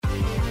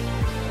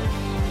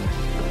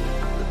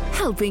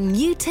helping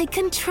you take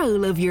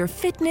control of your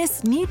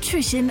fitness,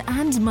 nutrition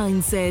and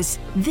mindset.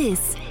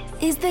 This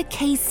is the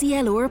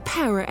KCLR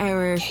Power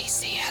Hour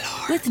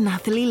with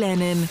Nathalie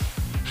Lennon.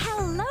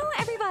 Hello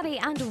everybody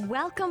and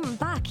welcome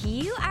back.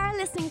 You are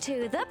listening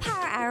to the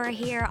Power Hour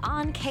here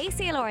on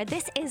KCLR.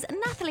 This is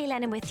Nathalie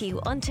Lennon with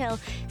you until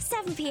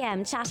 7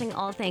 p.m, chatting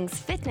all things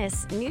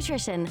fitness,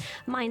 nutrition,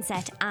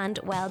 mindset and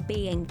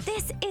well-being.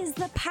 This is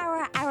the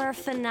Power Hour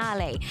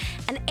finale,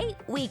 an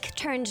 8-week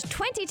turned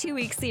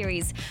 22-week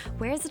series.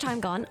 Where's the time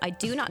gone? I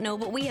do not know,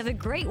 but we have a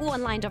great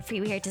one lined up for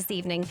you here this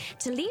evening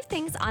to leave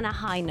things on a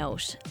high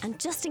note. And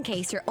just in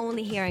case you're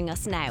only hearing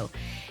us now,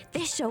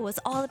 this show is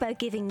all about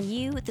giving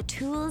you the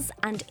tools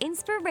and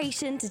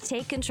inspiration to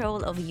take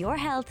control of your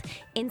health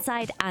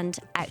inside and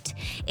out.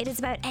 It is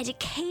about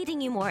educating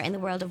you more in the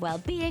world of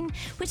well-being,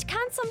 which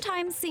can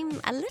sometimes seem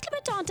a little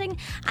bit daunting,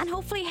 and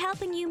hopefully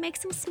helping you make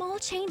some small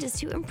changes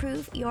to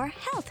improve your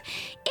health.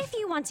 If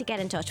you want to get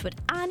in touch with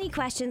any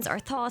questions or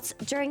thoughts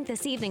during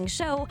this evening's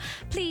show,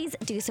 please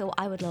do so.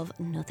 I would love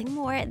nothing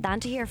more than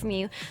to hear from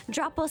you.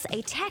 Drop us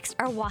a text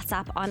or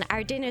WhatsApp on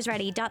our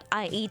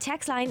dinnersready.ie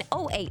text line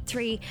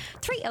 083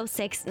 306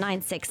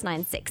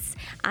 9696.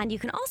 And you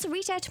can also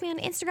reach out to me on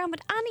Instagram with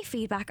any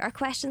feedback or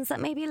questions that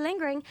may be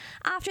lingering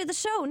after the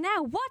show.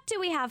 Now, what do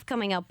we have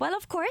coming up? Well,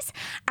 of course,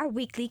 our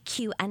weekly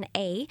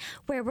Q&A,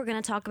 where we're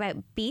going to talk about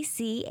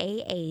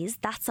BCAAs,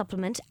 that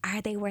supplement.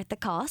 Are they worth the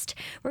cost?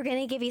 We're going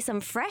to give you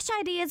some fresh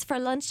ideas for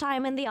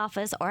lunchtime in the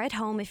office or at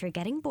home if you're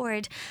getting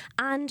bored.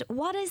 And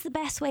what is the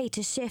best way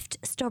to shift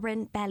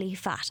stubborn belly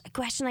fat? A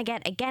question I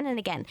get again and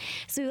again.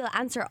 So we will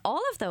answer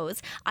all of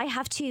those. I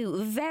have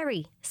two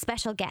very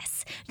special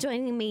guests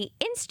joining me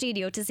in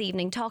studio this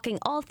evening, talking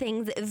all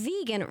things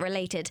vegan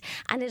related,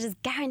 and it is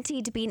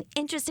guaranteed to be an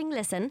interesting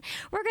listen.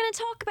 We're going to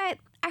talk about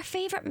our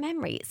favourite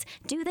memories.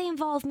 Do they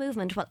involve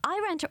movement? Well,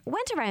 I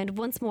went around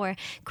once more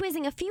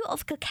quizzing a few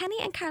of Kilkenny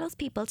and Carlos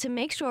people to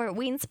make sure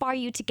we inspire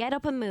you to get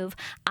up and move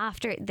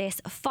after this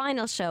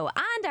final show.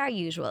 And our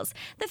usuals,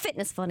 the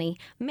Fitness Funny,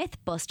 Myth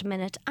Bust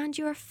Minute and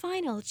your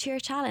final cheer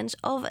challenge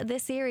of the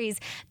series.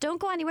 Don't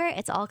go anywhere,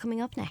 it's all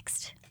coming up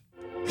next.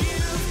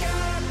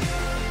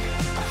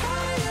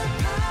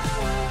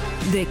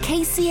 The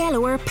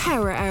KCLR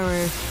Power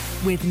Hour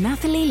with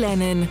Nathalie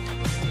Lennon.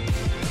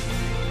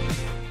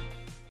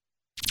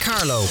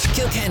 Carlo,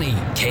 Kilkenny,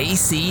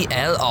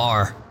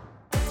 KCLR.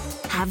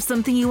 Have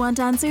something you want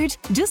answered?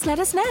 Just let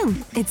us know.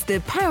 It's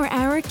the Power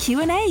Hour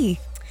Q&A.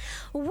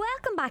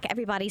 Welcome back,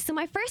 everybody. So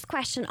my first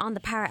question on the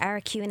Power Hour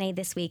Q&A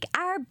this week: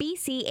 are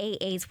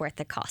BCAAs worth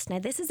the cost? Now,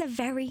 this is a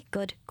very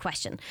good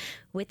question.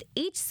 With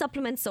each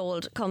supplement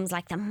sold comes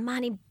like the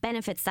many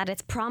benefits that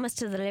it's promised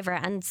to deliver,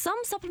 and some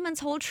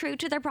supplements hold true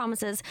to their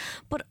promises,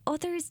 but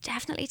others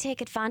definitely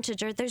take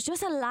advantage, or there's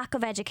just a lack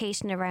of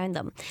education around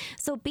them.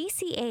 So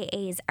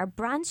BCAAs are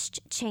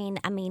branched chain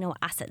amino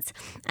acids,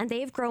 and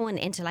they've grown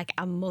into like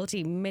a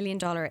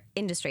multi-million-dollar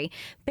industry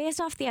based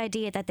off the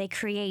idea that they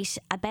create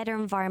a better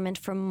environment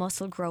for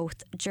muscle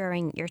growth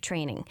during your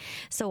training.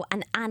 So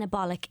an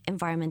anabolic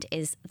environment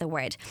is the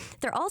word.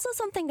 They're also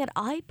something that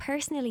I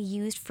personally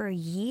used for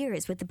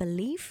years with the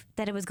belief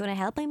that it was going to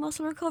help my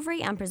muscle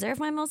recovery and preserve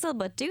my muscle,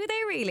 but do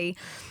they really?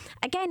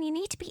 Again, you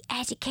need to be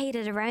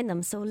educated around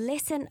them, so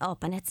listen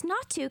up, and it's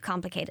not too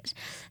complicated.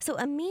 So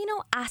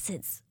amino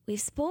acids,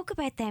 we've spoke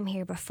about them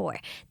here before.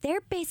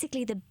 They're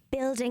basically the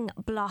building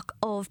block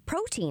of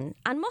protein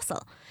and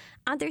muscle,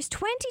 and there's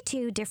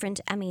 22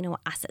 different amino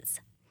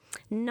acids.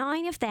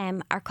 9 of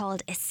them are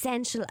called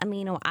essential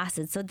amino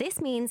acids. So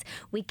this means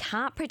we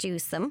can't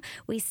produce them.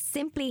 We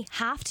simply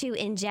have to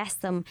ingest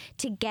them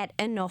to get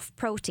enough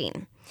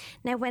protein.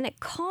 Now, when it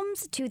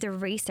comes to the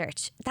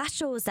research, that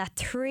shows that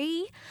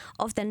 3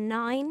 of the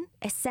 9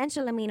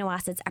 essential amino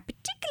acids are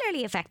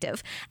particularly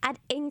effective at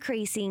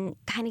increasing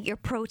kind of your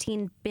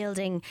protein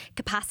building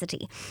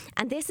capacity.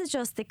 And this is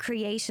just the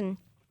creation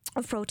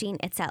of protein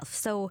itself.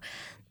 So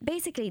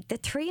basically, the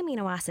 3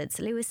 amino acids,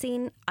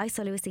 leucine,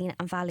 isoleucine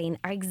and valine,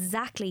 are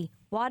exactly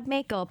what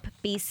make up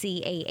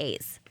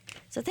BCAAs.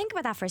 So think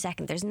about that for a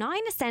second. There's 9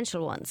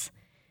 essential ones.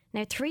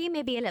 Now, 3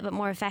 may be a little bit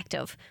more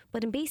effective,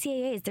 but in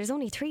BCAAs, there's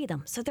only 3 of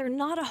them. So they're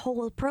not a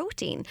whole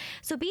protein.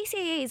 So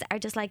BCAAs are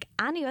just like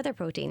any other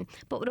protein,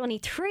 but with only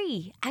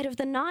 3 out of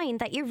the 9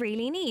 that you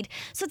really need.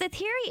 So the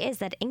theory is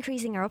that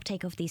increasing our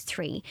uptake of these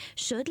 3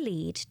 should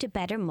lead to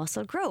better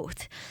muscle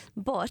growth.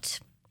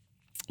 But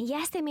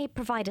yes, they may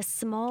provide a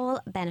small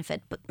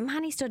benefit, but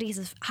many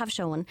studies have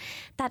shown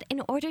that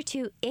in order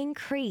to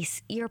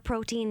increase your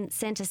protein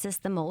synthesis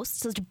the most,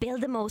 so to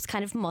build the most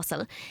kind of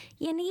muscle,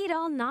 you need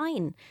all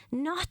 9,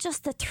 not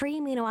just the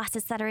 3 amino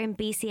acids that are in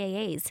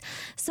BCAAs.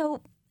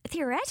 So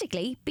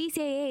theoretically,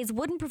 BCAAs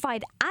wouldn't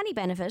provide any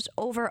benefit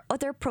over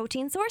other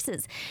protein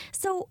sources.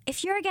 So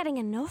if you're getting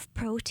enough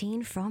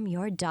protein from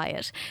your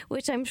diet,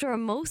 which I'm sure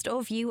most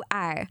of you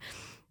are,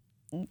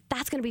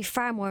 that's going to be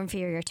far more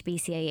inferior to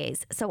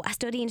BCAAs. So a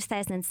study in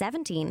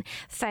 2017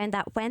 found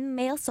that when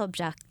male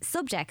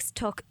subjects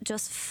took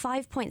just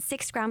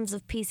 5.6 grams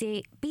of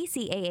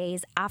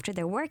BCAAs after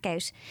their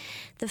workout,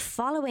 the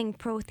following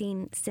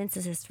protein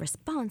synthesis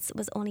response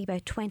was only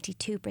about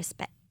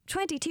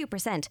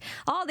 22%.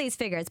 All these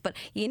figures, but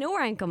you know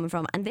where I'm coming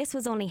from. And this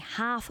was only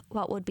half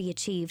what would be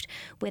achieved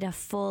with a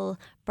full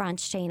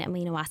branched chain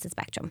amino acid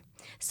spectrum.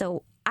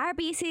 So are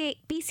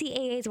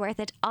BCAAs worth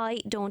it?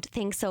 I don't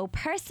think so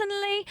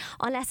personally,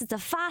 unless it's a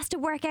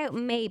fasted workout,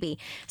 maybe.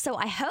 So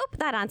I hope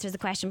that answers the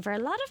question for a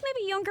lot of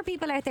maybe younger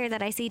people out there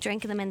that I see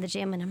drinking them in the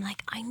gym, and I'm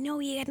like, I know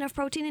you get enough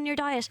protein in your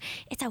diet.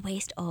 It's a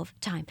waste of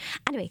time.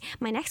 Anyway,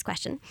 my next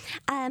question.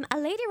 A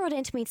lady wrote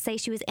into me to say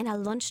she was in a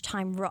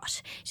lunchtime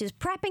rut. She was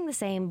prepping the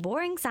same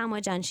boring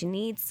sandwich and she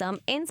needs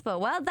some inspo.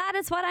 Well, that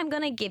is what I'm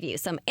going to give you,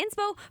 some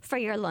inspo for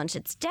your lunch.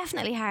 It's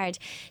definitely hard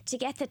to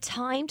get the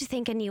time to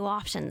think of new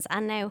options.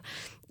 And now,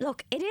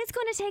 look, it is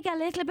going to take a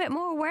little bit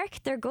more work.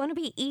 They're going to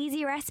be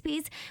easy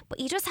recipes, but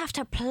you just have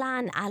to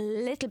plan a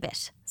little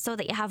bit so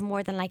that you have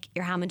more than like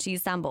your ham and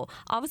cheese sambo.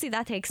 Obviously,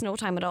 that takes no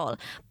time at all,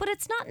 but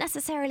it's not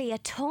necessarily a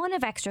ton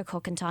of extra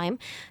cooking time.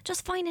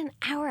 Just find an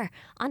hour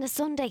on a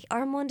Sunday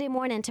or Monday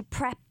morning to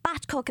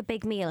batch cook a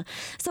big meal.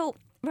 So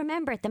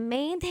remember, the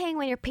main thing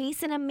when you're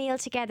piecing a meal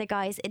together,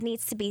 guys, it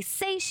needs to be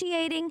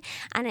satiating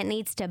and it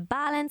needs to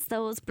balance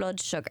those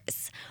blood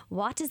sugars.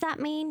 What does that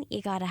mean?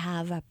 You got to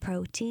have a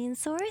protein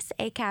source,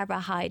 a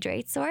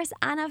carbohydrate source,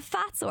 and a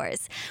fat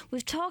source.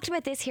 We've talked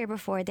about this here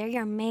before. They're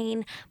your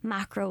main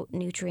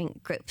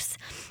macronutrient groups.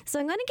 So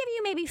I'm going to give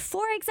you maybe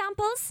 4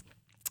 examples.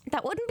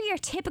 That wouldn't be your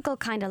typical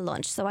kind of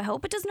lunch, so I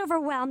hope it doesn't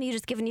overwhelm you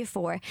just giving you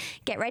 4.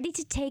 Get ready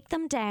to take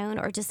them down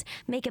or just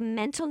make a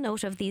mental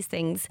note of these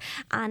things.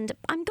 And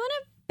I'm going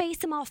to base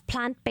them off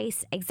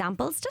plant-based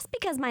examples, just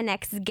because my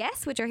next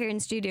guests, which are here in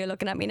studio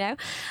looking at me now,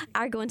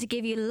 are going to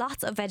give you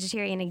lots of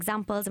vegetarian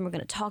examples, and we're going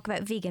to talk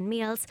about vegan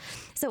meals.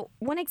 So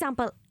one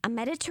example, a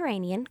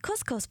Mediterranean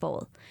couscous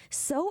bowl.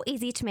 So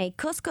easy to make.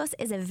 Couscous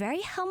is a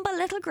very humble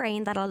little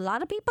grain that a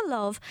lot of people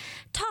love.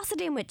 Toss it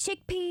in with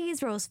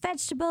chickpeas, roast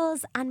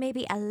vegetables, and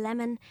maybe a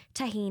lemon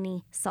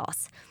tahini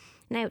sauce.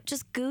 Now,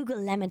 just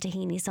Google lemon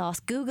tahini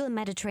sauce, Google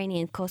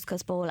Mediterranean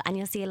couscous bowl, and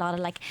you'll see a lot of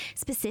like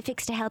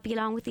specifics to help you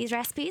along with these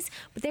recipes.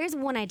 But there's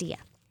one idea.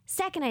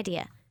 Second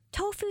idea,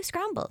 tofu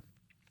scramble.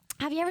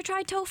 Have you ever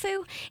tried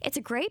tofu? It's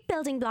a great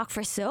building block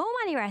for so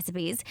many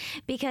recipes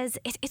because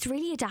it's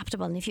really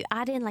adaptable. And if you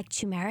add in like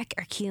turmeric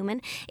or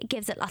cumin, it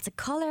gives it lots of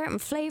colour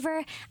and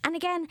flavour. And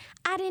again,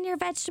 add in your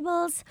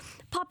vegetables,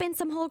 pop in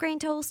some whole grain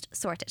toast,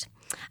 sorted.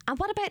 And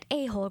what about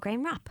a whole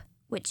grain wrap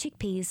with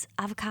chickpeas,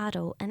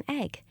 avocado and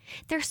egg?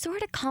 They're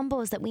sort of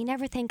combos that we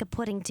never think of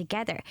putting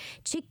together.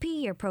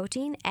 Chickpea, your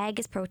protein, egg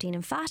is protein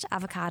and fat,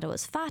 avocado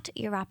is fat,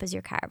 your wrap is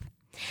your carb.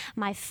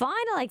 My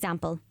final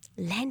example,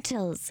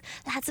 lentils.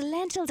 Lads,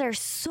 lentils are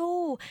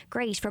so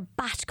great for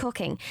batch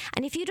cooking.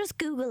 And if you just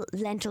Google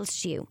lentil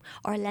stew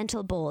or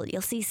lentil bowl,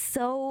 you'll see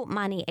so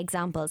many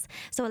examples.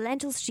 So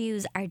lentil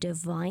stews are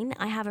divine.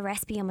 I have a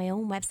recipe on my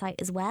own website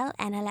as well,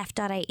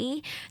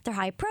 nlf.ie. They're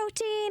high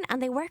protein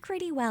and they work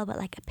really well with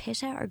like a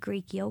pita or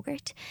Greek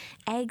yogurt,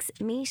 eggs,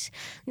 meat.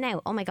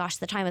 Now, oh my gosh,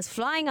 the time is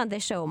flying on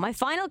this show. My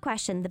final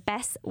question, the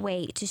best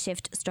way to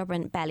shift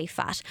stubborn belly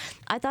fat.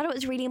 I thought it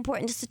was really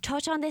important just to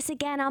touch on this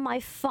again on my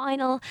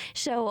final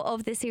show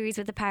of the series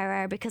with the Power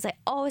Hour, because I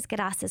always get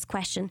asked this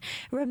question.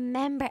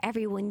 Remember,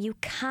 everyone, you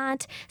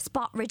can't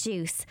spot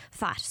reduce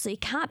fat. So you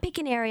can't pick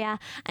an area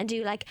and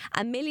do like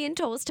a million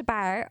toes to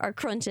bar or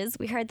crunches.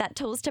 We heard that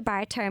toes to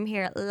bar term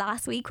here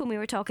last week when we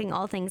were talking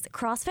all things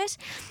CrossFit.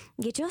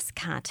 You just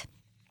can't.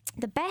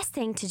 The best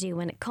thing to do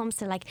when it comes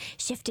to like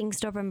shifting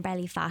stubborn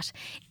belly fat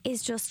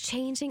is just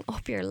changing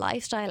up your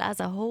lifestyle as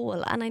a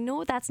whole. And I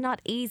know that's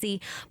not easy,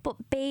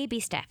 but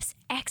baby steps.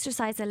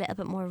 Exercise a little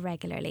bit more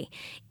regularly.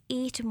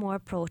 Eat more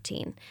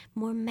protein,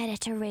 more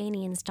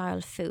Mediterranean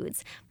style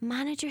foods.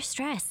 Manage your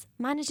stress.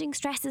 Managing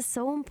stress is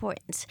so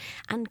important,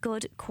 and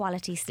good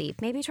quality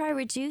sleep. Maybe try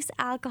reduce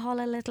alcohol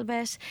a little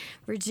bit,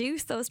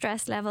 reduce those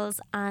stress levels,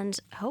 and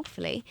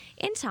hopefully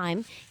in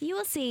time you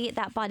will see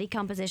that body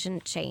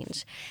composition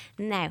change.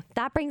 Now,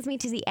 that brings me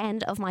to the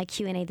end of my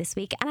Q&A this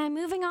week, and I'm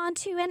moving on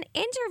to an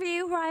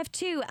interview where I have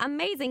 2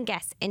 amazing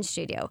guests in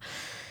studio.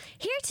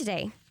 Here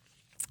today,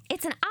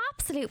 it's an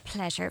absolute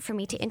pleasure for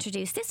me to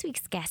introduce this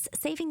week's guests,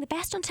 saving the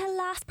best until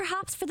last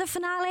perhaps for the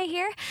finale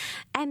here.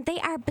 They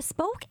are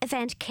bespoke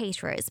event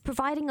caterers,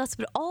 providing us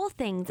with all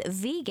things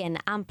vegan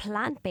and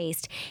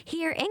plant-based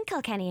here in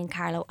Kilkenny and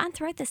Carlow and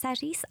throughout the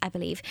southeast, I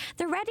believe.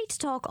 They're ready to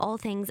talk all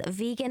things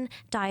vegan,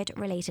 diet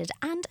related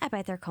and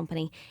about their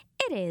company.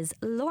 It is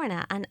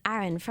Lorna and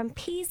Aaron from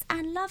Peas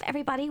and Love,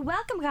 everybody.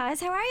 Welcome,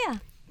 guys. How are you?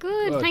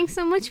 Good. Thanks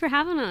so much for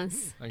having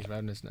us. Thanks for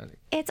having us, Nelly.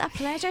 It's a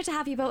pleasure to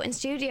have you both in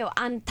studio,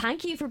 and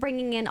thank you for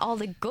bringing in all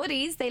the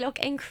goodies. They look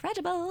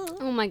incredible.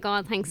 Oh my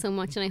God, thanks so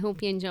much, and I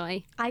hope you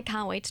enjoy. I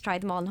can't wait to try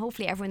them all, and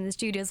hopefully everyone in the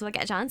studios will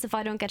get a chance if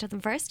I don't get to them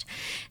first.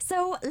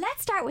 So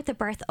let's start with the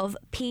birth of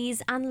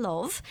Peas and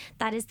Love.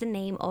 That is the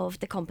name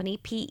of the company,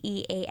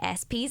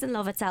 PEAS, Peas and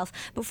Love itself.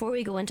 Before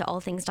we go into all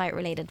things diet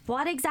related,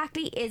 what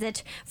exactly is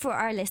it for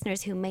our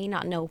listeners who may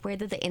not know? Where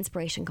did the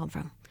inspiration come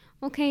from?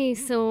 Okay,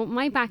 so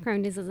my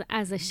background is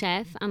as a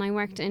chef, and I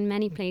worked in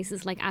many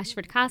places like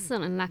Ashford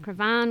Castle and La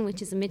Cravan,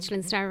 which is a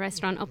Michelin star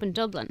restaurant up in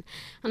Dublin.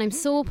 And I'm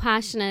so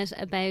passionate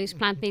about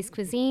plant-based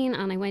cuisine,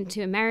 and I went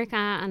to America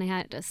and I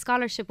had a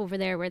scholarship over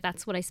there where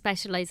that's what I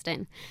specialised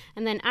in.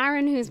 And then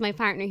Aaron, who's my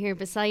partner here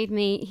beside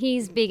me,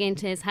 he's big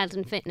into his health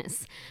and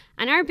fitness.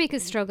 And our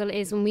biggest struggle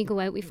is when we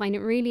go out, we find it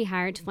really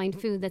hard to find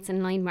food that's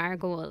in line with our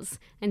goals.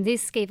 And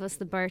this gave us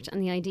the birth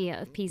and the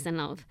idea of Peas and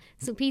Love.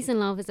 So Peas and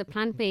Love is a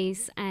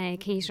plant-based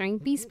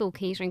bespoke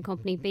catering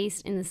company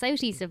based in the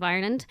southeast of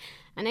Ireland.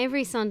 And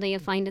every Sunday you'll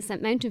find us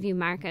at Mountain View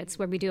Markets,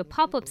 where we do a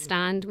pop-up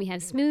stand. We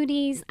have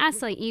smoothies,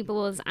 acai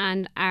bowls,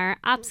 and our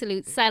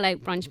absolute sellout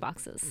brunch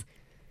boxes.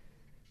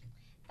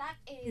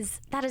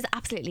 That is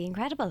absolutely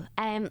incredible.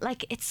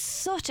 Like, it's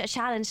such a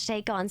challenge to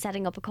take on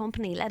setting up a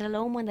company, let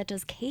alone one that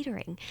does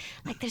catering.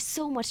 Like, there's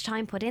so much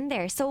time put in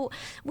there. So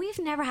we've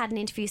never had an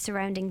interview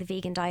surrounding the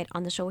vegan diet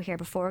on the show here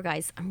before,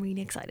 guys. I'm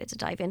really excited to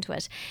dive into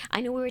it.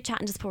 I know we were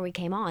chatting just before we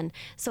came on.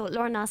 So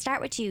Lauren, I'll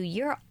start with you.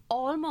 You're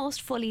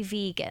almost fully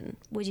vegan,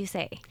 would you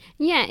say?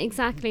 Yeah,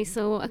 exactly.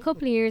 So a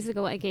couple of years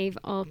ago I gave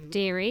up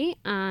dairy,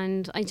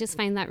 and I just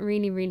found that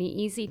really, really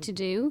easy to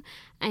do.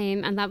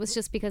 And that was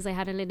just because I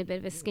had a little bit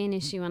of a skin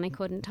issue and I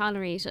couldn't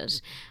tolerate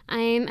it.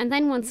 And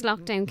then once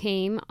lockdown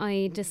came,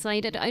 I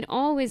decided I'd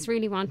always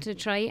really wanted to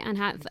try and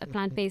have a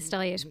plant-based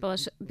diet,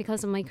 but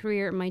because of my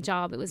career and my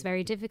job, it was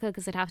very difficult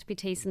because I'd have to be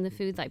tasting the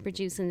food that I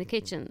produce in the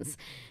kitchens.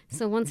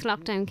 So once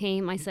lockdown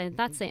came, I said,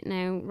 that's it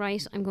now,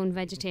 right, I'm going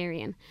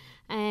vegetarian.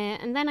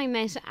 And then I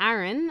met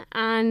Aaron,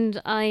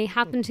 and I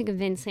happened to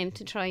convince him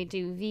to try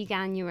do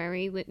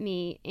Veganuary with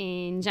me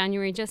in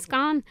January just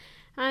gone.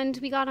 And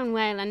we got on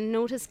well and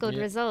noticed good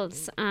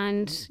results.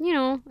 And, you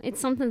know,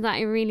 it's something that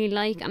I really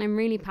like and I'm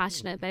really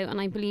passionate about.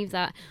 And I believe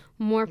that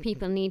more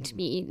people need to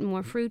be eating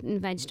more fruit and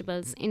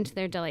vegetables into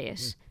their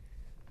diet.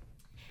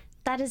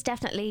 That is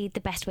definitely the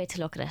best way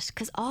to look at it,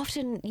 because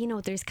often, you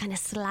know, there's kind of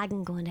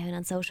slagging going down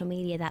on social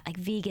media that like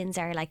vegans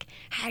are like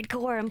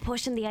hardcore and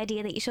pushing the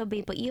idea that you should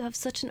be, but you have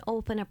such an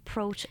open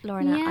approach,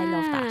 Lorna. I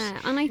love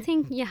that. And I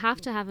think you have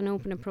to have an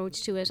open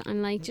approach to it.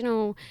 And like, you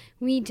know,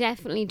 we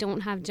definitely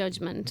don't have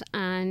judgment,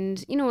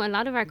 and you know, a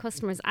lot of our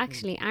customers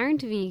actually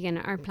aren't vegan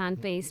or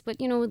plant-based, but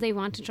you know, they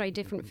want to try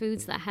different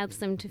foods that helps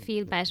them to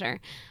feel better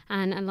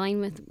and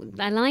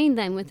align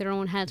them with their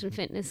own health and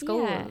fitness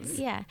goals.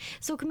 Yeah.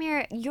 So come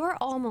here, you're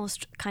almost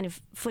kind of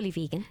fully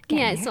vegan.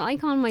 Yeah, so I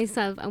call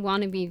myself a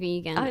wannabe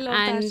vegan. I love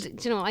and,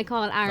 that. You know, I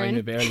call Aaron. I'm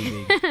a barely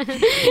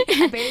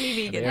vegan. Barely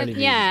vegan. Barely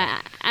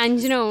Yeah,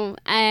 and you know,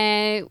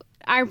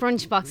 our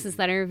brunch boxes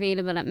that are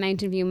available at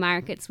Mountain View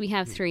Markets, we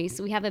have 3.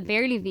 So we have a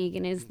barely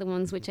vegan, is the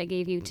ones which I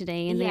gave you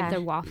today, and they have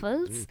their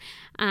waffles,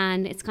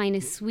 and it's kind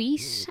of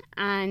sweet,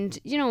 and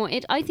you know,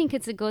 I think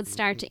it's a good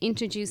start to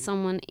introduce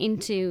someone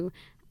into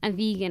a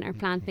vegan or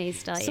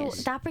plant-based diet. So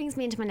that brings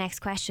me into my next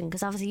question,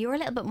 because obviously you're a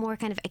little bit more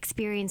kind of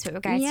experienced with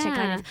regards to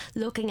kind of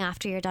looking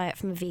after your diet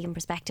from a vegan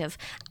perspective.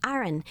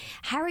 Aaron,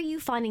 how are you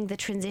finding the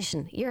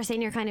transition? You're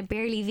saying you're kind of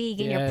barely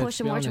vegan, you're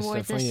pushing more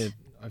towards it.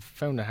 I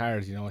found it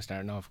hard, you know,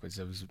 starting off, because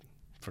I was,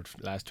 for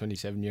the last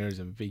 27 years,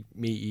 I'm a big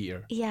meat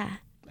eater. Yeah.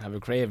 I have a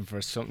craving for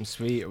something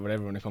sweet or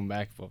whatever when I come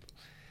back, but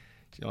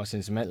you know,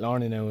 since I met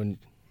Lorna now and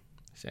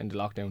the end of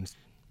lockdown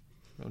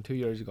around 2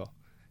 years ago,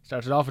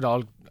 started off with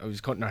I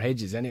was cutting our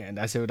hedges anyway, and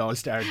that's how it all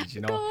started,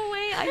 you know. Go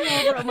away,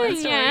 I love romance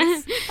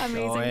stories.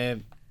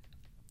 Amazing.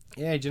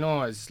 So, you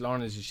know, as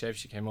Lorna as a chef,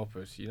 she came up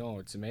with, you know,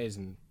 it's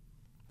amazing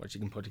what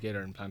you can put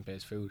together in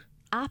plant-based food.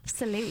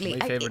 Absolutely.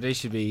 My favourite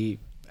dish would be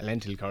a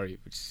lentil curry,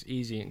 which is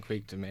easy and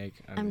quick to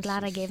make. And I'm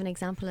glad I gave an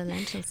example of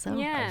lentils. So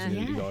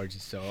absolutely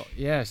gorgeous. So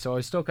so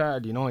I stuck at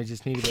it, you know, I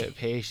just need a bit of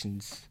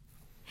patience.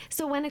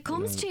 So when it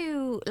comes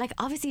to, like,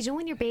 obviously, you know,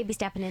 when you're baby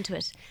stepping into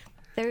it,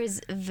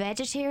 there's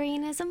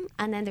vegetarianism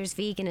and then there's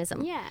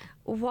veganism. Yeah.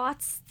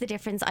 What's the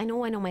difference? I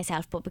know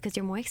myself, but because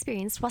you're more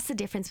experienced, what's the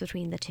difference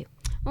between the two?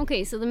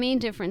 Okay, so the main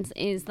difference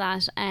is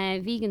that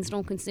vegans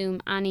don't consume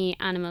any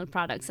animal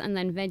products, and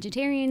then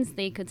vegetarians,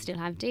 they could still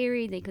have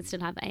dairy, they could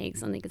still have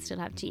eggs, and they could still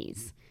have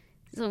cheese.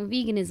 So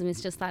veganism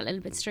is just that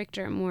little bit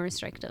stricter and more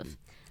restrictive.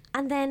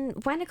 And then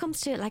when it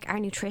comes to like our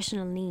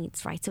nutritional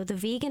needs, right? So the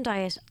vegan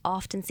diet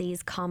often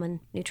sees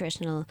common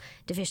nutritional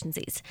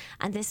deficiencies.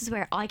 And this is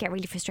where I get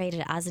really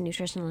frustrated as a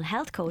nutritional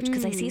health coach,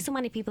 because I see so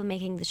many people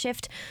making the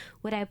shift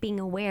without being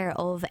aware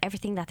of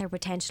everything that they're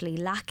potentially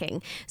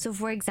lacking. So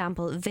for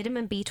example,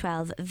 vitamin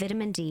B12,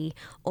 vitamin D,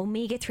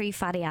 omega-3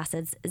 fatty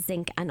acids,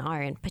 zinc and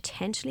iron,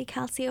 potentially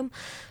calcium.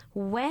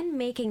 When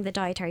making the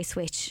dietary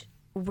switch,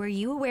 were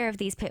you aware of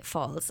these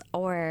pitfalls,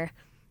 or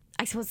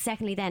I suppose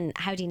secondly then,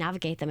 how do you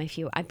navigate them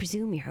I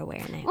presume you're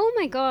aware now? Oh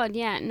my God,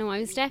 yeah. No, I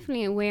was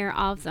definitely aware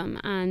of them,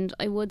 and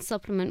I would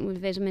supplement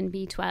with vitamin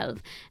B12.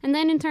 And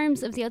then in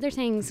terms of the other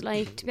things,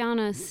 like, to be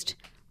honest,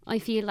 I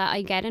feel that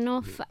I get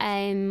enough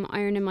iron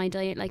in my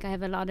diet. Like, I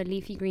have a lot of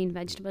leafy green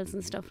vegetables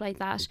and stuff like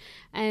that.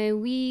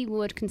 We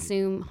would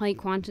consume high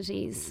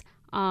quantities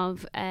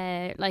of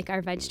like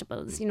our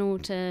vegetables, you know,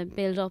 to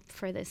build up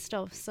for this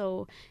stuff.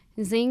 So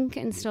zinc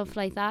and stuff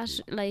like that,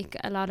 like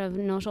a lot of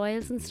nut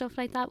oils and stuff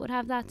like that would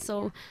have that.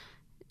 So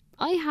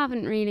I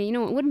haven't really, you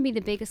know, it wouldn't be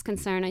the biggest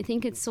concern. I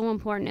think it's so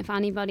important if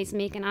anybody's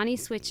making any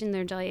switch in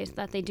their diet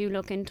that they do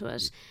look into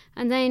it.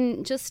 And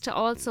then just to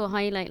also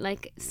highlight,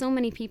 like, so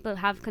many people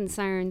have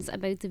concerns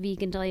about the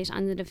vegan diet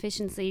and the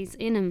deficiencies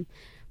in them.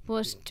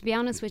 But to be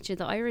honest with you,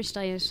 the Irish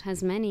diet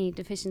has many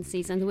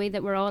deficiencies, and the way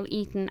that we're all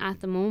eating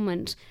at the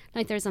moment,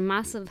 like, there's a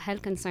massive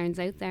health concerns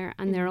out there,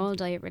 and they're all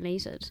diet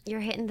related. You're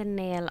hitting the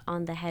nail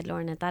on the head,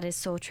 Lorna. That is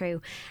so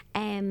true.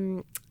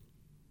 And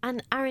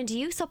Aaron, do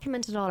you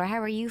supplement at all, or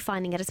how are you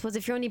finding it? I suppose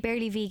if you're only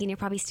barely vegan, you're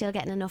probably still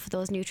getting enough of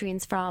those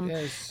nutrients from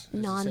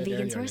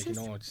non-vegan sources.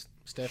 Like, you know, it's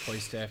step by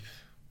step.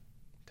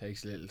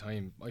 Takes a little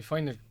time. I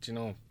find it, you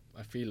know,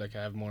 I feel like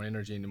I have more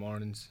energy in the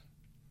mornings.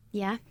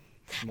 Yeah.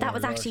 That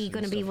was actually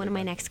going to be one of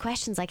my next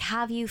questions. Like,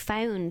 have you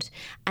found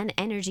an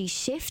energy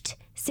shift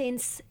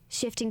since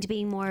shifting to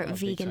being more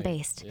vegan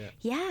based?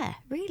 Yeah,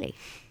 really.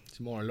 It's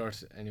more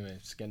alert anyway.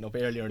 Just getting up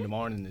earlier in the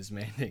morning is the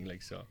main thing.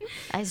 Like, so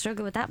I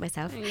struggle with that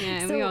myself.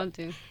 Yeah, so, we all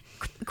do.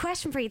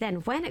 Question for you then: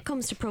 when it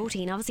comes to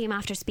protein, obviously I'm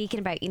after speaking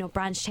about, you know,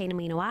 branched chain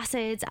amino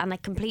acids and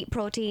like complete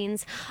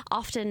proteins.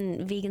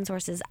 Often vegan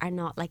sources are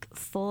not like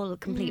full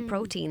complete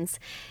proteins.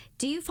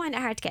 Do you find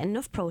it hard to get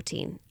enough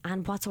protein,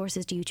 and what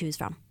sources do you choose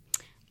from?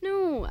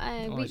 No,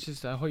 it's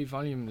just a high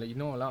volume. Like, you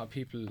know, a lot of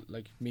people,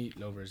 like meat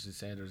lovers, would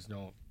say there's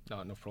not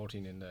enough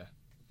protein in the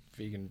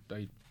vegan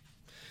diet.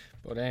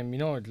 But you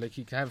know, like,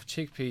 you can have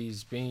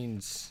chickpeas,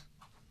 beans,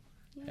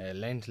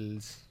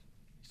 lentils.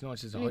 You know,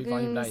 it's just a high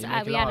volume diet. You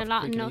make we had a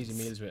lot of quick and nuts.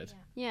 easy meals with it.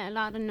 Yeah, a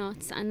lot of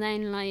nuts. And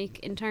then, like,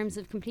 in terms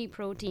of complete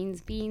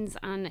proteins, beans,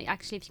 and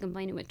actually if you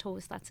combine it with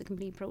toast, that's a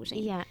complete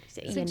protein. Yeah,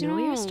 so you know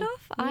your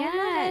stuff. I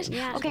love it.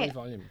 Yeah. Okay. High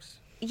volumes.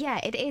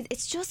 Yeah, it is.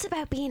 It's just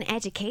about being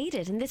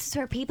educated, and this is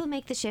where people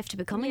make the shift to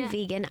becoming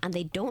vegan, and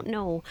they don't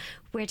know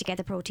where to get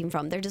the protein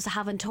from. They're just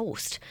having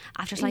toast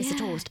after slice of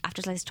toast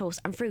after slice of toast,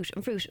 and fruit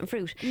and fruit and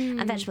fruit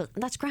and vegetables.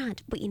 And that's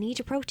grand, but you need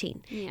your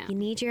protein. Yeah. You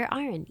need your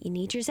iron. You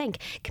need your zinc.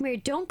 Come here,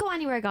 don't go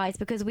anywhere, guys,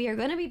 because we are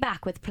going to be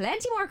back with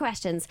plenty more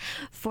questions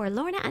for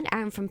Lorna and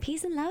Aaron from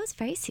Peas and Lows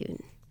very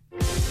soon.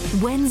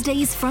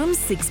 Wednesdays from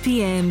 6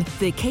 p.m.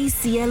 The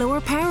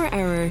KCLR Power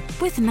Hour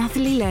with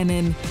Nathalie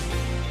Lennon.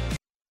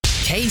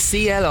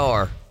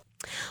 KCLR.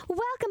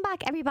 Welcome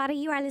back, everybody.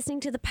 You are listening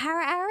to the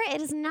Power Hour.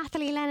 It is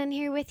Nathalie Lennon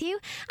here with you,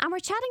 and we're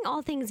chatting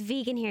all things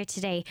vegan here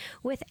today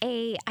with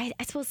I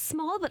suppose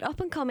small but up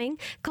and coming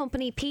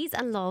company, Peas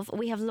and Love.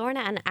 We have Lorna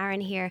and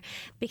Aaron here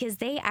because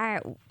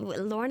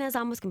Lorna is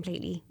almost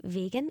completely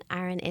vegan.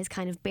 Aaron is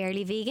kind of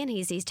barely vegan.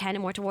 He's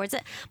tending more towards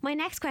it. My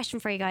next question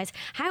for you guys: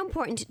 how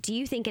important do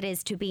you think it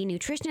is to be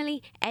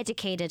nutritionally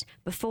educated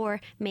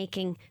before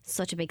making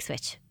such a big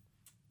switch?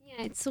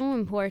 Yeah, it's so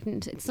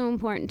important. It's so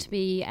important to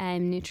be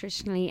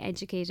nutritionally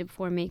educated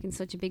before making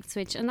such a big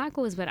switch. And that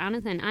goes with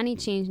anything. Any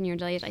change in your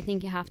diet, I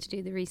think you have to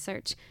do the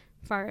research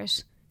for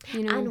it.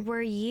 You know? And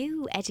were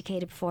you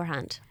educated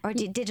beforehand? Or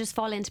did it just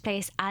fall into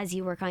place as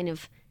you were kind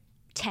of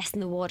testing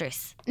the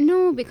waters?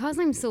 No, because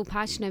I'm so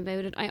passionate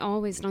about it, I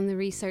always done the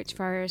research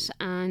for it.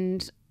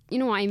 And you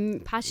know,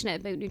 I'm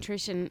passionate about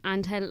nutrition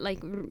and health,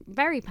 like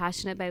very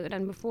passionate about it.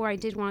 And before I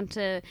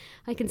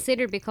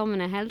considered becoming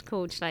a health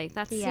coach. Like,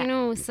 that's, you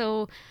know,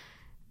 so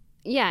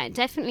yeah,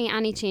 definitely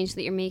any change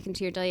that you're making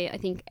to your diet, I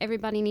think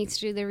everybody needs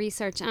to do their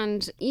research.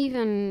 And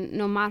even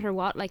no matter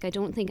what, like, I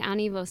don't think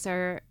any of us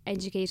are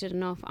educated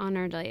enough on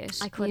our diet.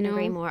 I couldn't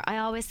agree more. I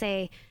always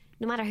say,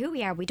 no matter who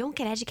we are, we don't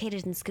get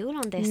educated in school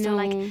on this. No. So,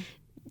 like,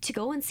 to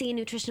go and see a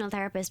nutritional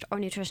therapist or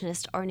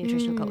nutritionist or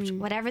nutritional coach,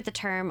 whatever the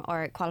term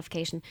or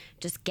qualification,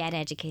 just get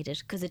educated,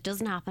 because it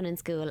doesn't happen in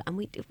school, and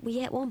we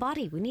eat one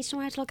body. We need to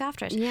know how to look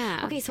after it.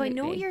 Yeah, okay, so I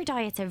know your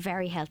diets are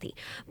very healthy,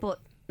 but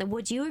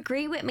would you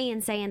agree with me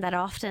in saying that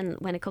often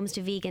when it comes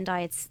to vegan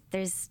diets,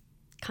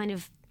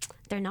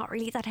 they're not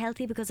really that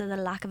healthy because of the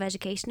lack of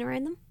education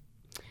around them?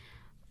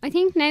 I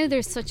think now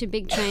there's such a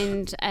big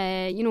trend,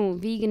 you know,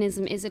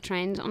 veganism is a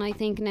trend, and I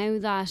think now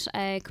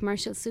that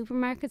commercial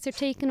supermarkets are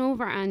taking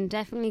over and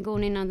definitely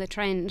going in on the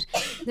trend,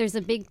 there's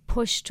a big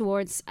push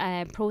towards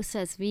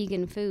processed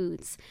vegan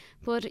foods.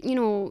 But, you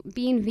know,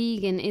 being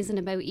vegan isn't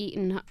about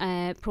eating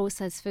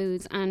processed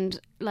foods, and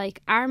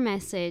like our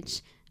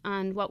message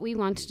and what we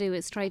want to do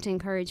is try to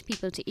encourage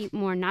people to eat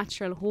more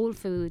natural whole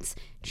foods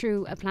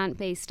through a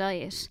plant-based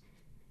diet.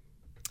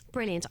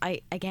 Brilliant.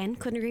 I, again,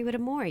 couldn't agree with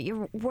it more.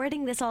 You're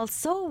wording this all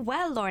so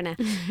well, Lorna.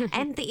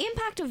 And the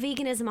impact of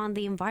veganism on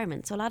the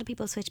environment. So a lot of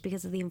people switch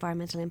because of the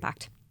environmental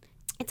impact.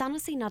 It's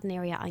honestly not an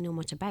area I know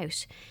much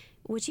about.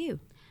 Would you?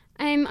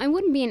 I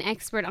wouldn't be an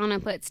expert on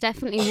it, but it's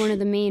definitely one of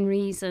the main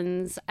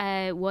reasons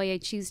why I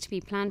choose to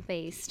be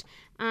plant-based.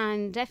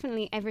 And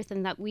definitely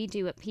everything that we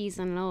do at Peas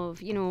and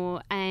Love, you know,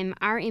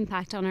 our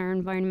impact on our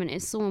environment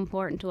is so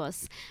important to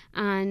us.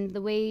 And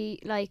the way,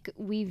 like,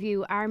 we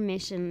view our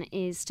mission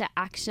is to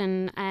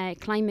action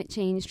climate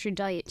change through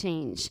diet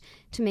change,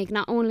 to make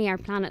not only our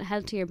planet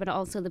healthier but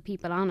also the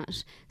people on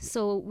it.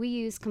 So we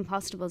use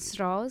compostable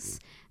straws,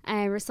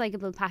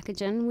 recyclable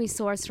packaging. We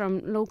source from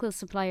local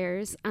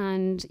suppliers,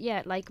 and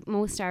yeah, like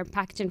most our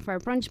packaging for our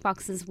brunch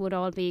boxes would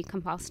all be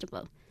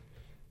compostable.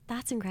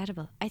 That's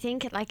incredible. I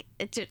think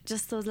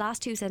just those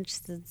last two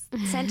sentences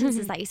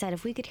that you said,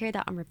 if we could hear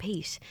that on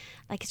repeat,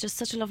 like, it's just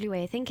such a lovely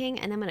way of thinking.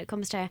 And then when it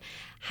comes to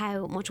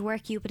how much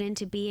work you put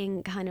into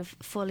being kind of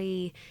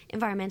fully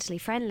environmentally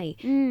friendly,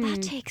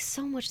 that takes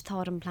so much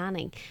thought and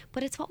planning.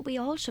 But it's what we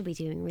all should be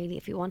doing, really,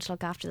 if we want to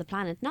look after the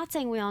planet. Not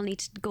saying we all need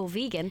to go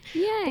vegan,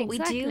 but we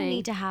do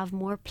need to have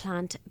more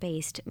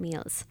plant-based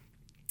meals.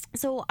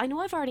 So I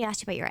know I've already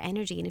asked you about your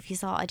energy and if you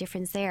saw a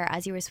difference there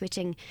as you were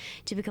switching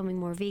to becoming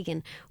more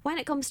vegan. When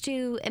it comes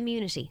to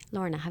immunity,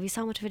 Lorna, have you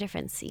saw much of a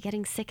difference? Are you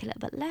getting sick a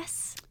little bit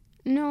less?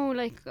 No,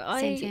 like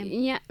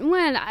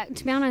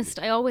to be honest,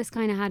 I always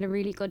kind of had a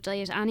really good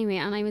diet anyway,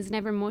 and I was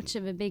never much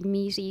of a big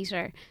meat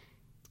eater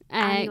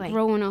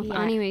growing up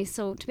anyway.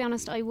 So to be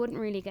honest, I wouldn't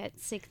really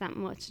get sick that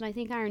much. And I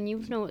think, Aaron,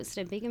 you've noticed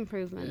a big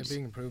improvement. A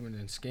big improvement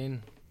in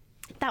skin.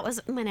 That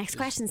was my next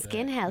question,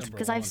 skin health,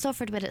 because I've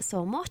suffered with it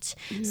so much.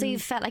 So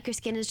you've felt like your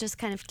skin is just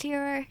kind of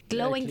clearer,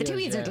 glowing. The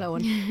tweeds are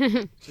glowing.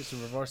 Just a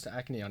reverse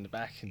acne on the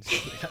back and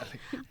stuff like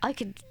that. I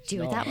could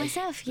do that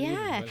myself,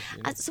 yeah.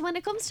 So when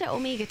it comes to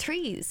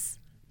omega-3s,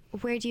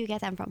 where do you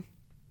get them from?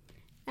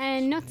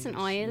 Nuts and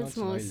oils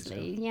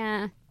mostly,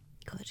 yeah.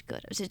 Good. I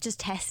was just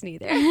testing you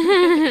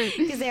there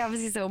because they're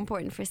obviously so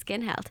important for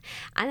skin health.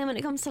 And then when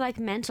it comes to like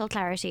mental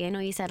clarity, I know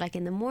you said like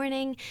in the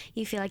morning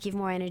you feel like you've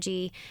more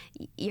energy,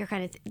 you're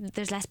kind of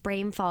there's less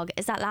brain fog.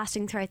 Is that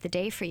lasting throughout the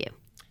day for you?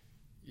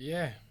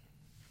 Yeah,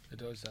 it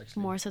does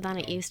actually. More so than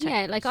it used to.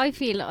 Yeah, like I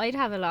feel I'd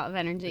have a lot of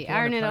energy.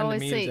 Aaron would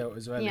always say,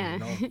 as well, yeah. You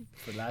know,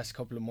 for the last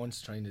couple of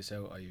months trying this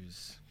out, I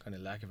was kind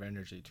of lack of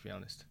energy, to be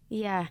honest.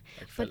 Yeah,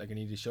 I felt like I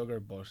needed sugar,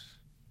 but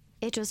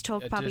it just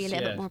took probably a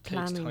little bit more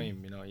planning. It takes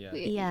time, you know,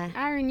 yeah.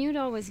 Aaron, you'd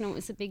always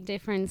notice a big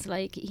difference.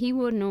 Like, he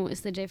would notice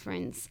the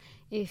difference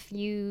if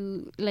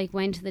you, like,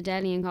 went to the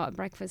deli and got a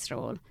breakfast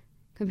roll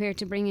compared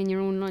to bringing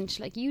your own lunch.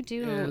 Like, you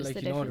do notice like,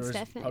 the you know, difference,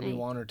 there was definitely. probably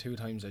 1 or 2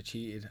 times I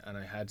cheated and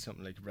I had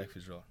something like a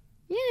breakfast roll.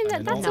 Yeah,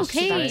 that's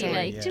okay.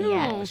 Like, do you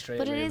know?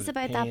 But it is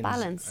about that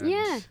balance.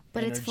 Yeah.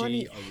 But energy, it's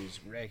funny. I was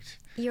wrecked.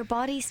 Your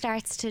body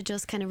starts to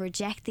just kind of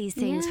reject these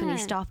things when you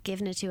stop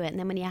giving it to it. And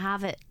then when you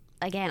have it,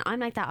 again, I'm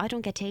like that. I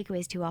don't get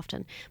takeaways too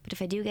often, but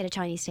if I do get a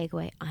Chinese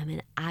takeaway, I'm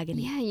in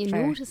agony. Yeah, you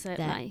notice it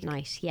that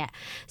night. Yeah.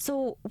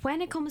 So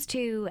when it comes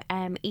to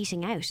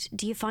eating out,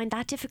 do you find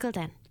that difficult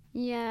then?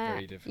 Yeah,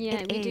 very difficult.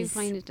 Yeah, we do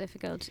find it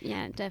difficult.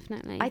 Yeah,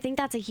 definitely. I think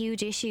that's a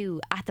huge issue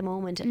at the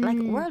moment, like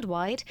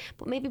worldwide,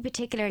 but maybe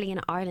particularly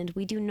in Ireland.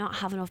 We do not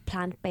have enough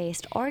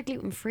plant-based or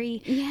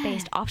gluten-free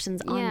based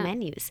options on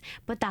menus,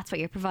 but that's what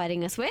you're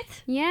providing us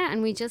with. Yeah,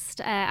 and we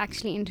just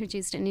actually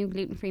introduced a new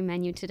gluten-free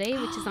menu today,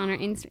 which is on our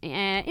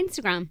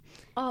Instagram.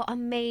 Oh,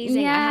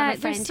 amazing. Yeah, I have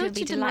a friend there's who would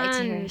be delighted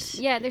to hear it.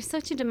 Yeah, there's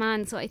such a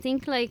demand. So I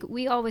think, like,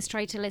 we always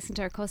try to listen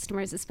to our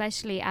customers,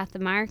 especially at the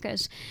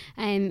market.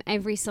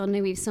 Every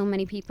Sunday we have so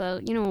many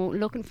people, you know,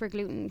 looking for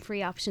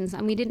gluten-free options,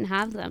 and we didn't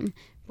have them.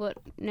 But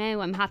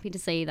now I'm happy to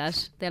say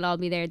that they'll all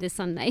be there this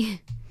Sunday.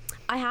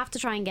 I have to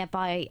try and get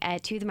by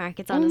to the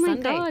markets on a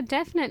Sunday. Oh my God,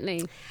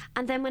 definitely.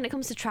 And then when it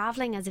comes to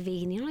travelling as a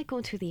vegan, you know, like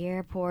going through the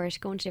airport,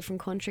 going to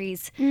different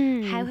countries,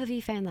 how have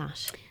you found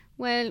that?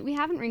 Well, we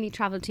haven't really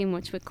travelled too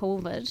much with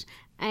COVID,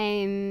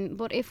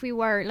 but if we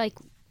were, like,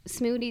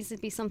 smoothies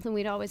would be something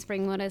we'd always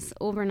bring with us,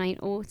 overnight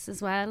oats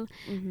as well.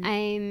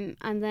 And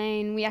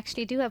then we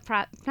actually do have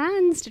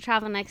plans to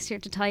travel next year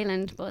to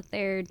Thailand, but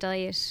their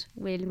diet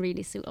will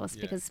really suit us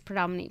because it's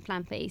predominantly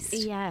plant-based.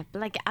 Yeah,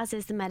 like as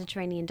is the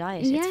Mediterranean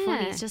diet. It's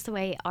funny, it's just the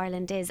way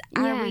Ireland is.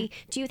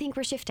 Do you think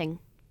we're shifting?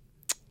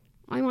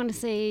 I want to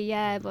say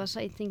but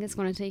I think it's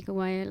going to take a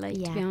while, to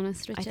be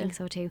honest with you. I think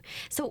so too.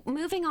 So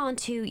moving on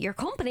to your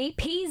company,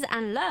 Peas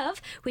and Love,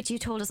 which you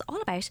told us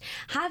all about,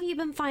 have you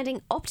been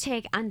finding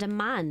uptake and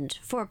demand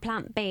for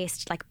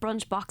plant-based, like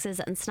brunch boxes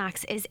and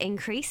snacks, is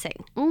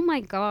increasing? Oh my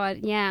God,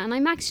 yeah. And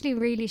I'm actually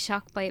really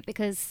shocked by it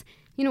because,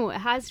 you know, it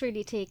has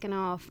really taken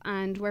off,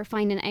 and we're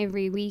finding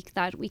every week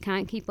that we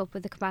can't keep up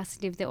with the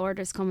capacity of the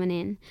orders coming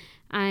in.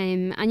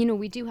 And, you know,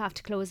 we do have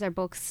to close our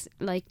books,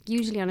 like,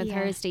 usually on a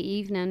Thursday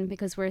evening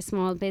because we're a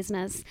small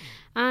business.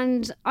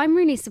 And I'm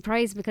really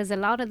surprised because a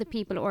lot of the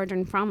people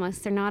ordering from us,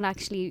 they're not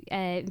actually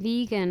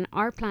vegan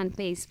or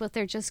plant-based, but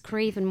they're just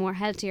craving more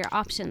healthier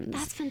options.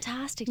 That's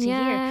fantastic to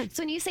hear.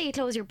 So when you say you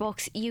close your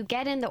books, you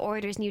get in the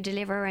orders and you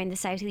deliver around the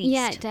south east.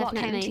 Yeah,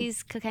 definitely. What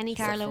counties? Kilkenny,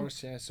 Carlow?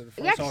 So the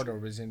first order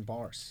was in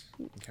Bars.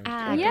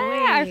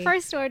 Our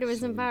first order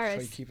was in Bars.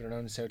 Try keeping it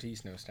around the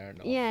southeast now,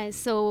 starting off. Yeah,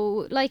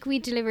 so, like, we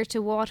deliver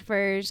to Waterford,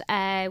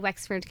 Waterford,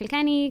 Wexford,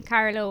 Kilkenny,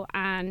 Carlow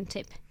and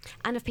Tip.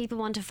 And if people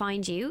want to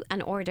find you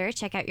and order,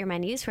 check out your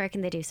menus, where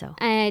can they do so?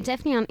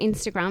 Definitely on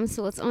Instagram,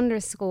 so it's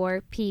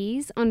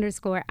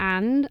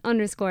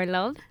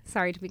 _peas_and_love.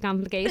 Sorry to be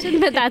complicated,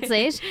 but that's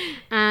it.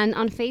 And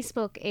on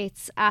Facebook,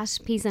 it's at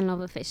Peas and Love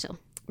Official.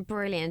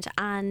 Brilliant.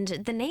 And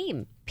the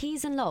name,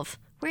 Peas and Love,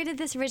 where did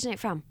this originate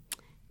from?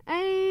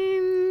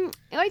 I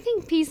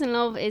think peace and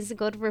love is a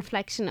good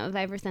reflection of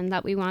everything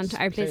that we want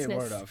our Play business. a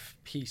word of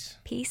peace.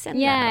 Peace and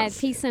love.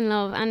 Peace and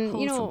love. And,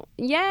 Wholesome.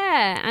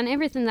 and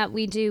everything that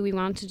we do, we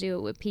want to do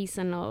it with peace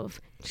and love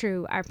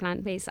through our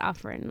plant-based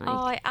offering. Oh,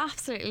 I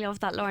absolutely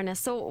love that, Lorna.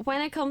 So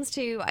when it comes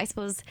to, I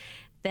suppose,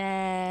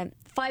 the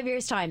 5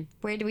 years' time,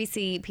 where do we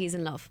see Peas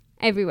and Love?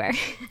 Everywhere.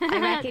 I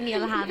reckon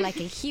you'll have like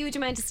a huge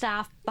amount of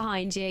staff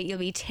behind you. You'll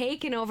be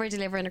taking over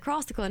delivering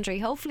across the country,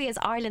 hopefully, as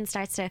Ireland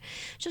starts to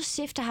just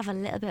shift to have a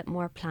little bit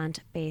more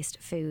plant-based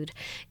food.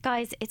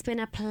 Guys, it's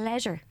been a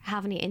pleasure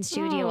having you in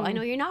studio. I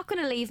know you're not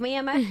going to leave me.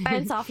 I might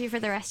bounce off you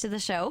for the rest of the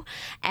show.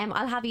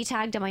 I'll have you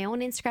tagged on my own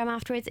Instagram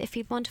afterwards if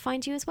people want to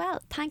find you as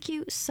well. Thank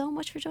you so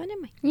much for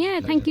joining me. Yeah,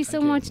 thank you so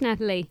much,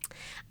 Natalie.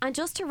 And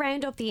just to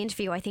round up the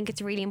interview, I think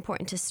it's really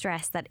important to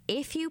stress that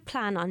if you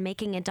plan on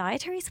making a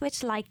dietary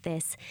switch like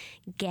this,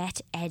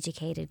 get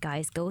educated,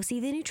 guys. Go see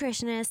the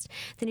nutritionist,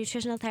 the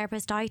nutritional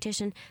therapist,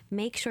 dietitian.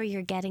 Make sure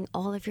you're getting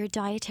all of your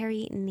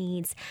dietary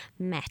needs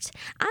met.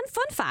 And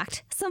fun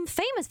fact, some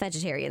famous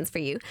vegetarians for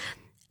you: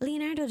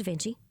 Leonardo da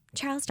Vinci,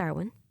 Charles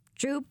Darwin,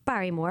 Drew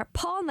Barrymore,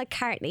 Paul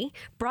McCartney,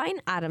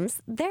 Bryan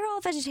Adams. They're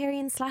all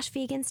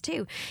vegetarians/vegans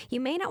too.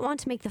 You may not want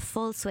to make the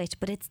full switch,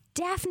 but it's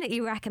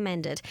definitely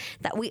recommended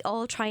that we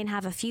all try and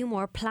have a few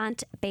more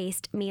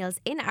plant-based meals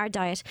in our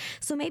diet.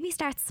 So maybe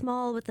start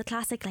small with the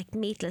classic like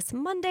meatless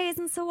Mondays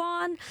and so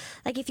on.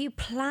 Like if you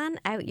plan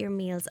out your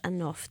meals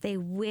enough, they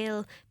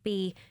will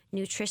be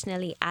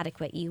nutritionally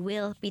adequate. You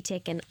will be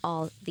ticking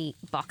all the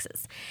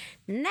boxes.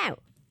 Now,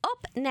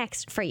 up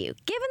next for you,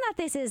 given that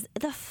this is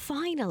the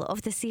final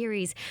of the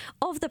series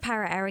of the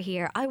Power Hour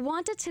here, I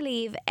wanted to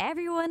leave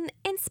everyone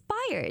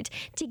inspired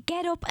to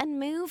get up and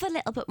move a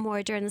little bit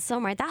more during the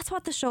summer. That's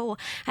what the show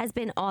has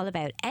been all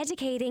about,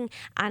 educating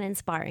and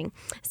inspiring.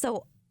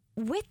 So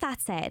with that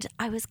said,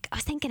 I was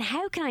thinking,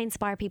 how can I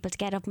inspire people to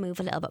get up and move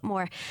a little bit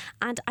more?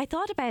 And I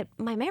thought about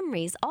my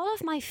memories, all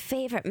of my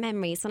favourite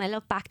memories when I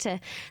look back to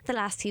the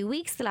last few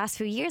weeks, the last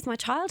few years, my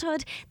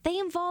childhood. They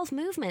involve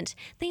movement.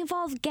 They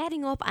involve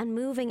getting up and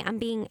moving and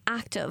being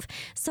active.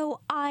 So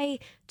I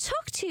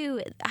took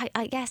to,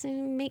 I guess,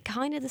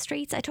 kind of the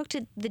streets. I took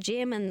to the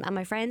gym and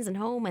my friends and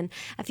home and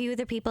a few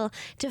other people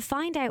to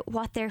find out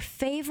what their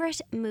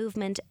favourite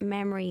movement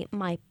memory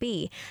might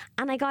be.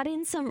 And I got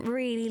in some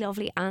really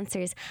lovely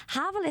answers.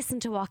 Have a listen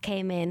to what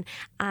came in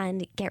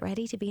and get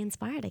ready to be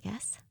inspired, I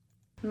guess.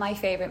 My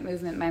favourite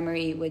movement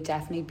memory would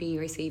definitely be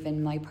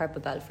receiving my purple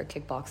belt for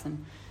kickboxing.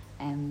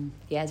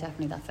 Yeah,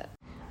 definitely that's it.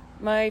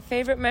 My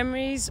favourite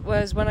memories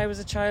was when I was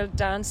a child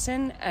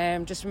dancing,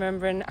 just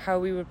remembering how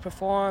we would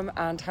perform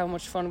and how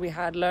much fun we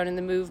had learning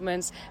the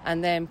movements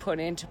and then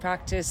putting it into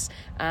practice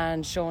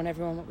and showing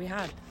everyone what we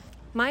had.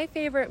 My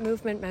favourite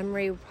movement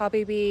memory would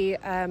probably be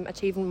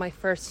achieving my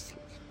first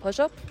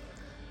push-up.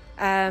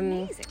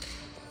 Amazing.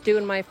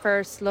 Doing my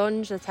first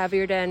lunge that's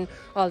heavier than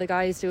all the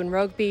guys doing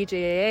rugby,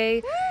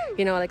 GAA,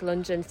 like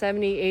lunging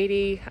 70,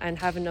 80 and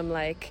having them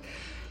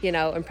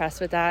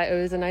impressed with that.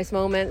 It was a nice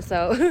moment,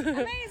 so.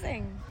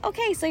 Amazing.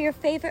 Okay, so your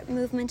favourite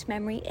movement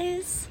memory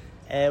is?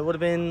 It would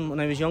have been when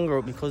I was younger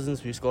with my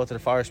cousins. We used to go to the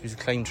forest, we used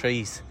to climb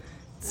trees.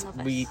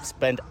 We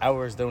spent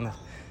hours doing it.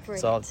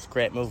 Brilliant. So it's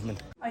great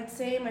movement. I'd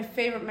say my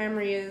favourite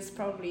memory is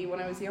probably when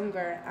I was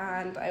younger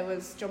and I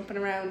was jumping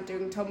around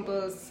doing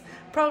tumbles,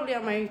 probably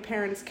on my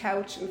parents'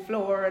 couch and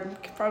floor and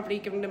probably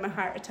giving them a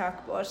heart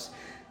attack, but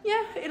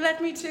yeah, it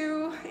led me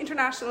to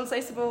internationals,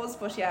 I suppose,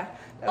 but yeah,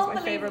 that was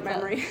my favourite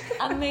memory.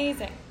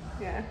 Amazing.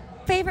 Yeah.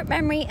 Favourite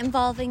memory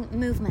involving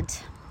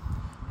movement?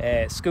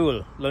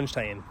 School,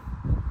 lunchtime,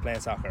 playing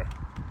soccer,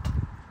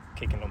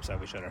 kicking lumps out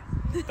of each other.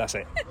 That's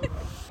it.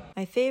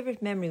 My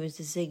favourite memory was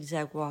the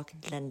zigzag walk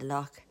in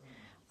Glendalough.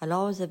 I'll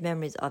always have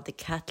memories of the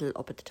cattle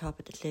up at the top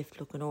of the cliff,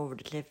 looking over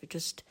the cliff.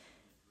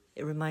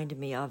 It reminded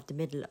me of the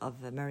middle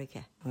of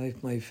America.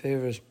 My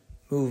favourite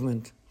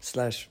movement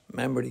 /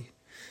 memory,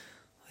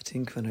 I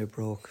think when I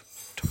broke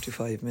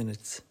 35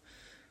 minutes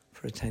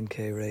for a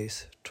 10k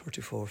race,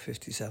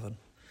 34:57.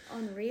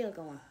 Unreal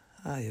going.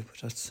 Yeah,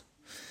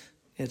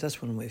 but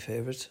that's one of my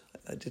favourites.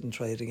 I didn't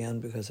try it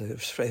again because I was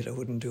afraid I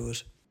wouldn't do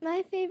it.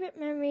 My favourite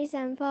memories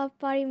that involve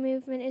body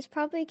movement is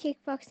probably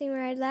kickboxing,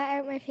 where I let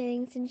out my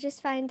feelings and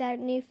just find out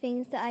new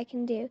things that I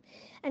can do.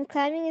 And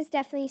climbing is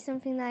definitely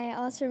something that I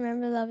also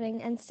remember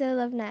loving and still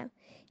love now.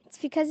 It's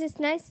because it's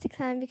nice to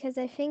climb, because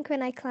I think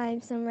when I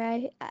climb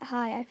somewhere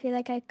high, I feel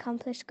like I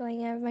accomplished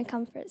going out of my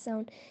comfort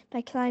zone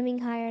by climbing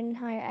higher and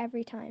higher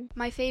every time.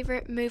 My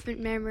favourite movement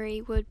memory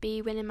would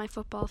be winning my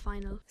football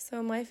final.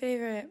 So my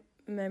favourite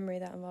memory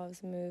that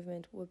involves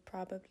movement would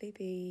probably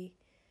be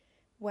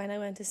when I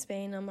went to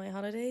Spain on my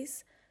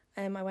holidays.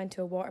 I went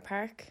to a water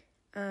park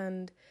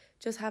and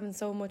just having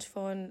so much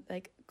fun,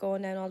 like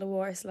going down all the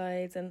water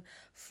slides and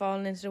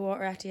falling into the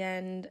water at the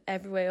end,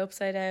 every way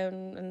upside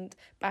down and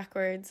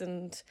backwards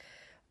and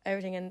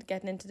everything, and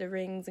getting into the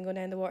rings and going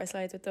down the water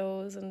slides with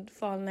those and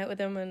falling out with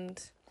them.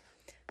 And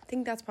I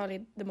think that's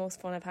probably the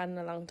most fun I've had in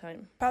a long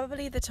time.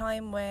 Probably the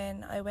time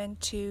when I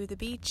went to the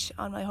beach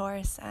on my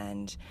horse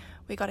and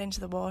we got into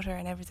the water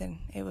and everything.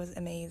 It was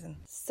amazing.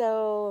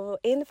 So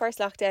in the first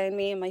lockdown,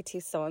 me and my 2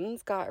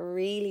 sons got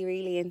really,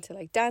 really into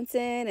like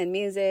dancing and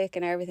music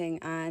and everything,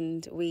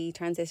 and we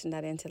transitioned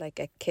that into like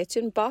a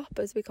kitchen bop,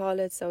 as we call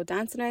it. So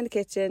dancing around the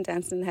kitchen,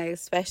 dancing in the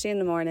house, especially in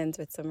the mornings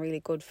with some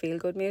really good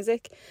feel-good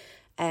music.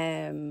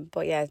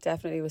 But yeah, it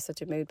definitely was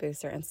such a mood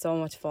booster and so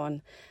much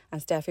fun, and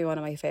it's definitely one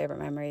of my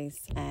favourite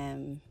memories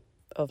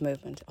of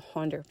movement,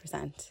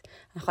 100%.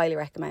 I highly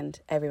recommend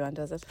everyone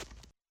does it.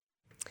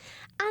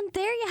 And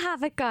there you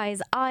have it,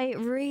 guys. I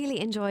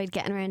really enjoyed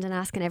getting around and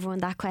asking everyone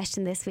that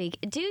question this week.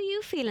 Do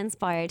you feel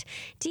inspired?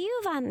 Do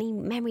you have any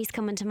memories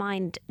coming to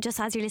mind just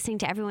as you're listening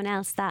to everyone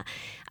else that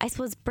I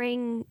suppose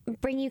bring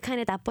you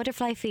kind of that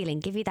butterfly feeling,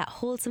 give you that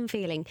wholesome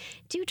feeling?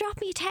 Do drop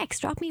me a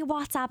text, drop me a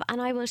WhatsApp,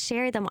 and I will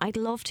share them. I'd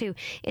love to.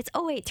 It's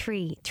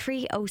 083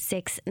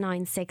 306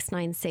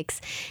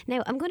 9696.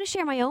 Now, I'm going to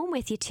share my own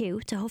with you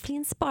too, to hopefully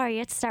inspire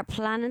you to start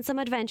planning some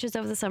adventures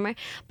over the summer.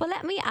 But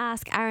let me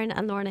ask Aaron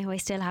and Lorna, who I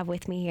still have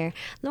with me here.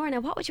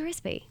 Lorna, what would yours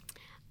be?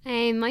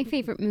 My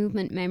favourite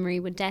movement memory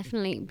would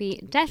definitely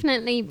be dancing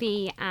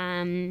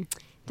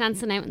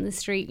out in the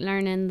street,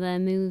 learning the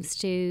moves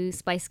to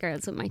Spice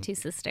Girls with my 2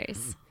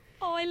 sisters.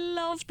 Oh, I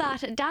love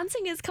that.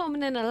 Dancing is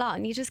coming in a lot,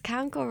 and you just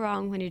can't go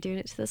wrong when you're doing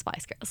it to the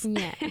Spice Girls.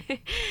 Yeah.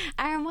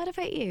 Aaron, what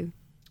about you?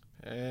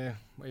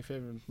 My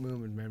favourite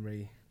movement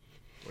memory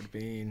would have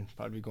been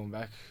probably going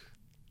back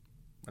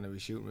when I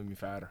was shooting with my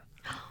father.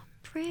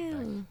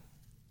 Brill.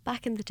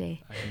 Back in the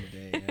day. Back in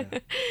the day, yeah.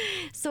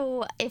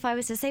 So if I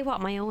was to say what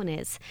my own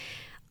is,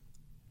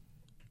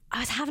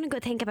 I was having a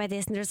good think about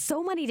this, and there's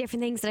so many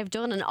different things that I've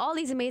done, and all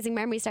these amazing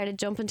memories started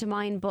jumping to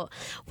mind. But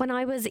when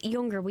I was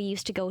younger, we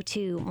used to go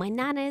to my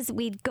nana's.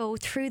 We'd go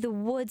through the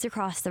woods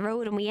across the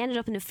road, and we ended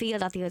up in a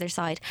field at the other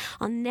side.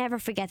 I'll never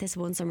forget this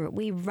one summer.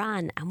 We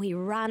ran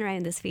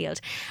around this field,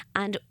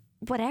 and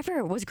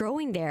whatever was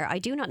growing there, I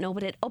do not know,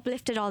 but it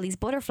uplifted all these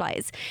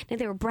butterflies. Now,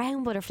 they were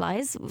brown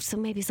butterflies, so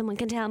maybe someone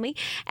can tell me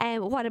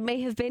what it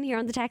may have been here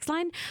on the text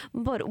line.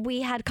 But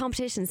we had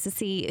competitions to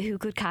see who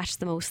could catch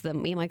the most of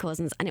them, me and my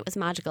cousins, and it was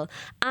magical.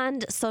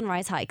 And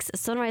sunrise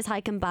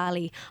hike in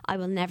Bali, I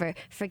will never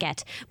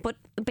forget. But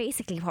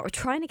basically what we're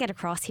trying to get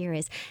across here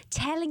is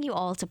telling you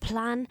all to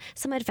plan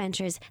some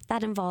adventures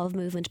that involve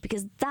movement,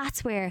 because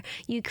that's where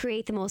you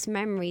create the most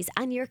memories,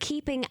 and you're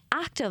keeping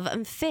active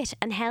and fit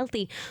and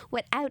healthy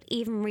without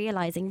even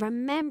realising.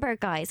 Remember,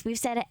 guys, we've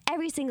said it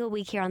every single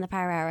week here on the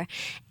Power Hour,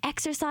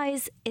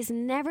 exercise is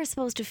never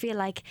supposed to feel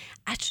like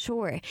a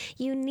chore.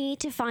 You need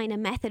to find a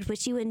method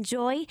which you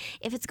enjoy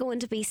if it's going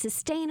to be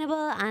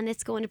sustainable and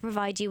it's going to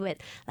provide you with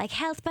like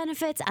health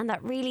benefits and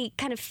that really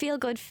kind of feel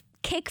good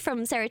kick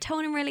from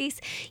serotonin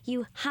release.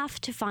 You have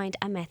to find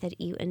a method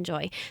you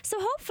enjoy. So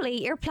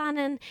hopefully you're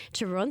planning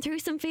to run through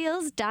some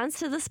fields, dance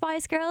to the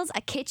Spice Girls, a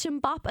kitchen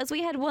bop, as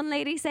we had one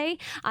lady say.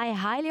 I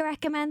highly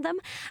recommend them,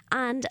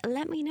 and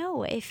let me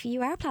know if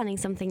you are planning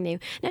something new.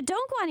 Now,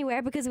 don't go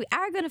anywhere, because we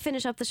are going to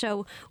finish up the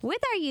show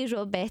with our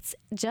usual bits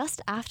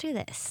just after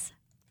this.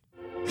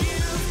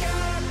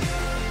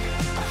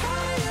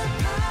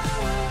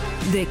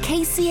 The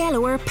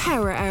KCLR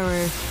Power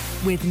Hour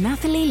with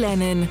Nathalie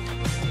Lennon.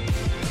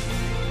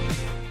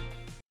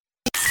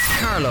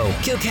 Carlow,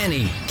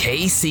 Kilkenny,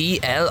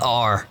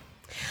 KCLR.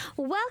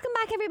 Welcome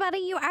back, everybody.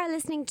 You are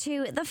listening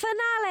to the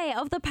finale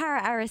of the Power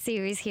Hour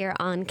series here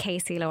on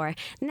KCLR.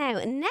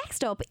 Now,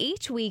 next up,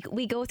 each week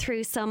we go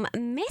through some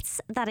myths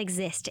that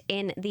exist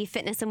in the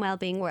fitness and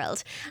wellbeing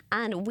world,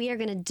 and we are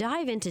going to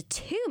dive into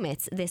 2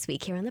 myths this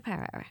week here on the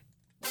Power Hour.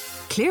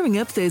 Clearing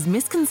up those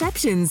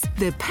misconceptions.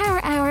 The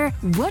Power Hour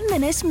 1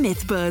 Minute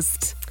Myth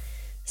Bust.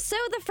 So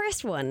the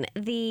first one,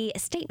 the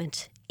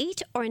statement,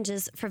 eat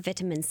oranges for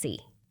vitamin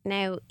C.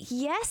 Now,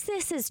 yes,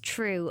 this is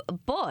true,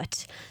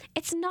 but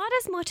it's not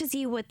as much as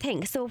you would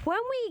think. So when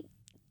we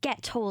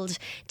get told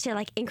to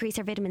like increase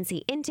our vitamin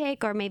C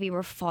intake, or maybe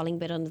we're falling a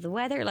bit under the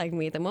weather like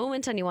me at the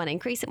moment and you want to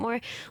increase it more,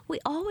 we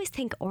always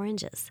think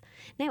oranges.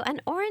 Now,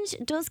 an orange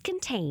does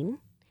contain,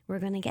 we're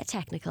going to get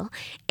technical,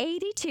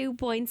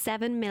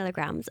 82.7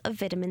 milligrams of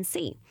vitamin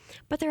C.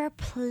 But there are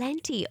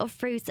plenty of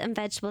fruits and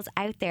vegetables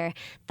out there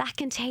that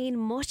contain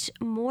much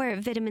more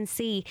vitamin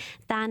C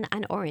than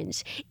an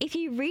orange. If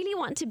you really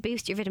want to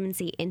boost your vitamin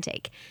C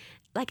intake,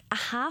 like a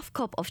half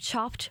cup of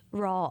chopped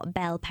raw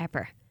bell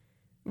pepper,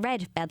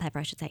 red bell pepper,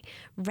 I should say.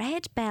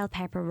 Red bell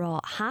pepper raw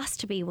has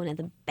to be one of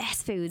the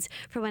best foods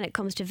for when it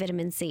comes to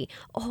vitamin C.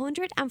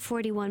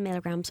 141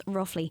 milligrams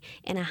roughly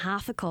in a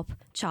half a cup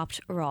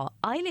chopped raw.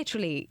 I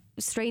literally,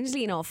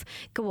 strangely enough,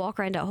 go walk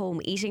around at home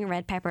eating a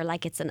red pepper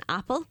like it's an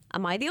apple.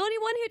 Am I the only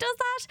one who does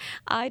that?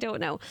 I don't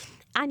know.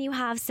 and you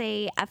have,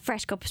 say, a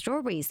fresh cup of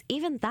strawberries,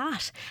 even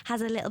that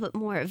has a little bit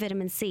more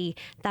vitamin C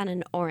than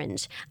an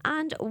orange.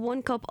 And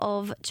 1 cup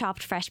of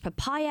chopped fresh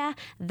papaya,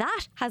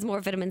 that has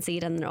more vitamin C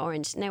than an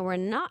orange. Now, we're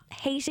not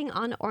hating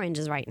on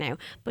oranges right now,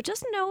 but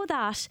just know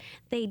that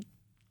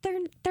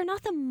they're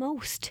not the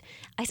most,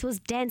 I suppose,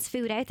 dense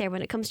food out there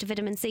when it comes to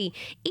vitamin C.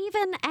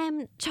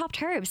 Even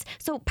chopped herbs.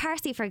 So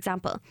parsley, for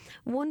example,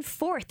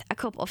 1/4 a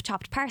cup of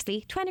chopped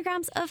parsley, 20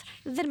 grams of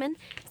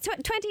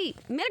 20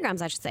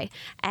 milligrams, I should say,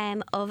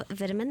 of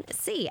vitamin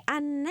C.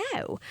 And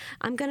now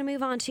I'm going to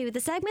move on to the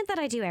segment that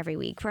I do every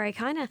week, where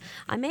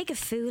I make a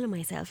fool of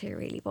myself here,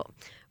 really, but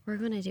we're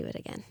going to do it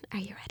again. Are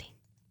you ready?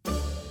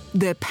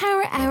 The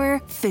Power Hour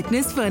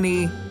Fitness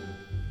Funny.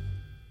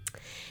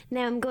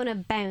 Now I'm going to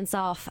bounce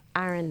off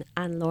Aaron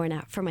and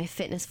Lorna for my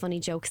fitness funny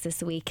jokes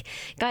this week.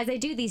 Guys, I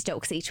do these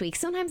jokes each week.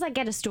 Sometimes I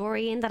get a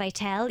story in that I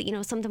tell,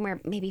 something where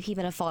maybe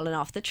people have fallen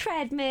off the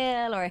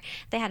treadmill or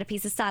they had a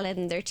piece of salad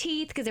in their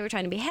teeth because they were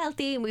trying to be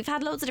healthy, and we've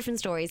had loads of different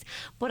stories.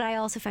 But I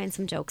also found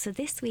some jokes. So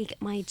this week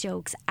my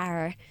jokes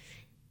are,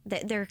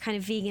 they're kind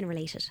of vegan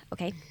related,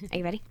 okay? Are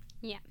you ready?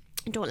 Yeah.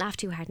 Don't laugh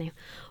too hard now.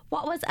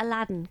 What was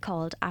Aladdin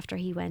called after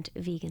he went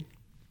vegan?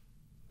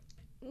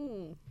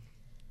 What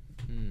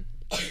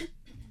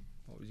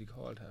was he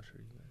called after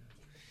he went?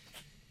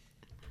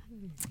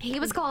 He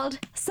was called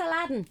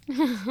Saladin.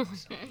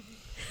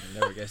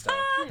 Never guessed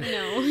that.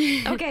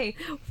 No. Okay,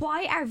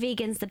 why are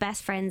vegans the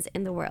best friends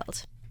in the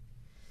world?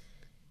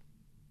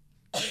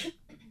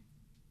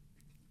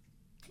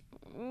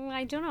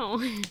 I don't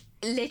know.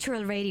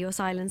 Literal radio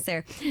silence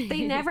there.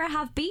 They never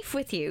have beef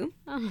with you.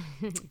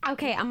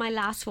 Okay, and my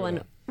last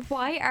one.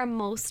 Why are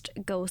most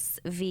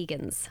ghosts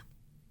vegans?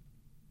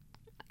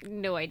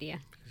 No idea.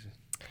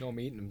 No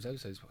meat in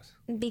themselves, I suppose.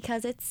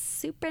 Because it's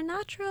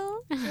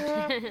supernatural.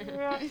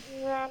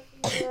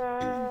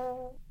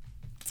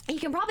 You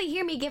can probably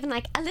hear me giving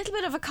like a little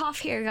bit of a cough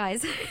here,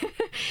 guys.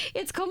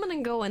 It's coming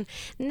and going.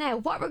 Now,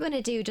 what we're going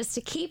to do, just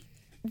to keep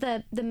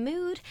the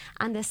mood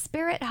and the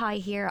spirit high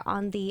here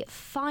on the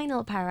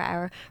final Power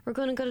Hour, we're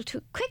going to go to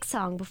a quick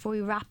song before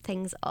we wrap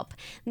things up.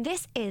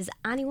 This is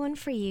Anyone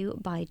for You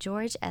by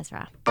George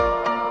Ezra.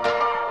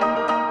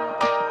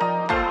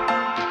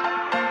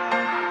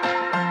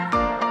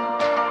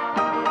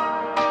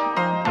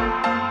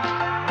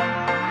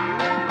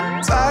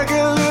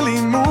 Tiger Lily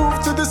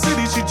moved to the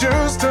city, she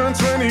just turned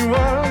 21.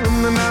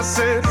 And then I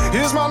said,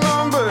 here's my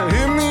number,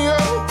 hit me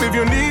up if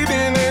you're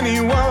needing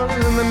anyone.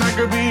 And then I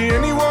could be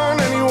anyone,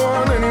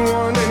 anyone,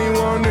 anyone,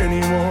 anyone,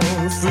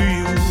 anyone for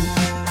you.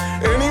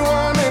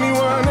 Anyone,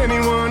 anyone,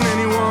 anyone,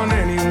 anyone,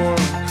 anyone.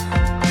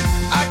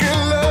 I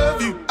can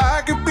love you,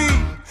 I could be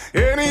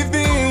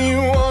anything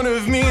you want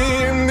of me.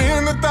 And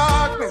in the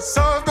darkness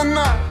of the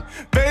night,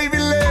 baby,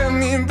 let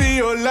me be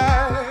your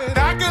light.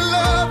 I can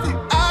love you,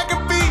 I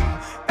could be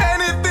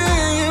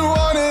anything you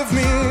want of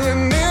me.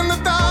 And in the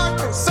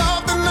darkness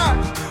of the night,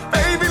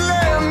 baby,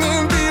 let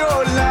me be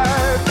your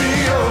light. Be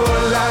your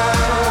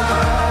light.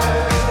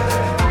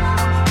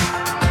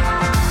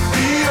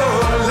 Be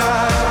your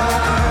light.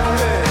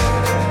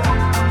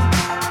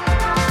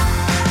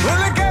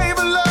 Well, I gave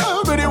her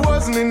love, but it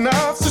wasn't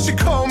enough, so she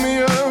called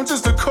me up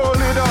just to call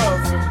it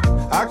off.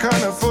 I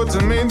can't afford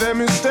to make that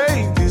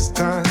mistake this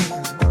time.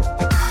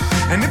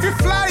 And if you're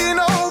flying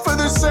over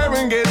the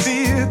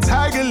Serengeti,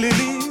 Tiger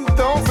Lily,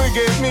 don't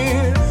forget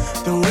me.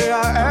 The way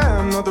I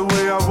am, not the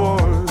way I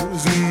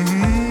was.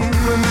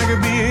 And I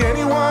could be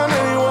anyone,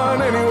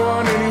 anyone,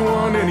 anyone,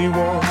 anyone,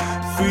 anyone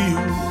for you.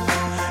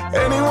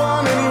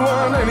 Anyone,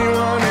 anyone,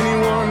 anyone,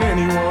 anyone,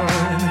 anyone.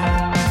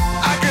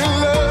 I can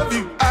love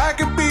you, I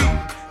could be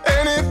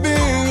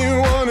anything you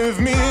want of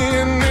me.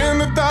 And in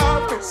the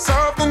darkness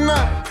of the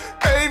night,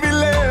 baby,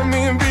 let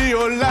me be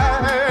your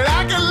light.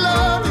 I can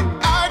love you,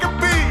 I could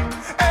be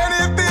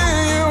anything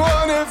you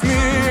want of me.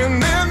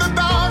 And in the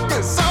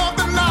darkness of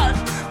the night,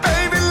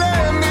 baby,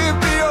 let me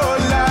be your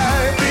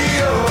light. Be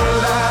your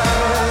light.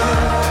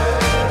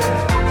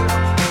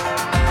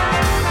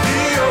 Be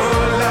your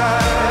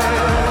light.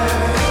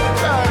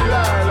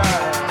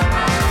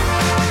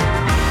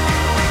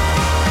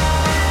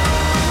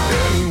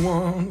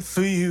 Anyone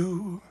for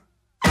you.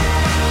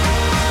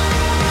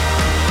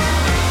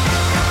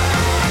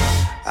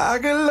 I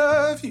could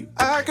love you,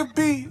 I could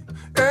be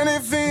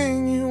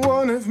anything you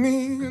want of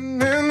me.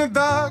 And in the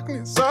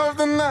darkness of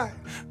the night,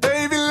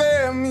 baby,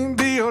 let me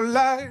be your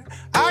light.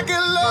 I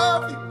could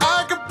love you,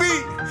 I could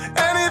be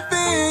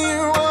anything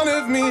you want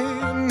of me.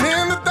 And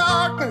in the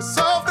darkness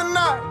of the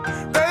night,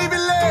 baby,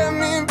 let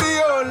me be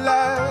your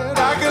light.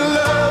 I could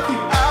love you,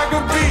 I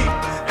could be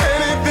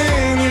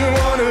anything you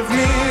want of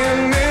me.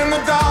 And in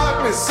the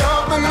darkness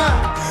of the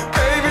night,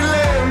 baby,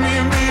 let me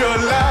be your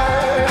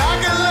light. I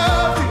could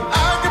love you,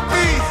 I could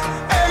be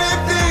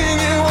anything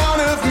you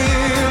want of me.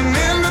 And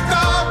in the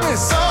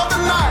darkness of the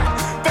night,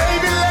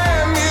 baby,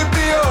 let me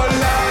be your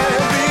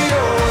light. Be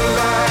your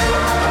light.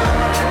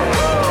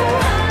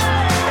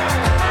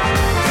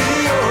 Be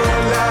your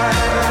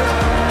light.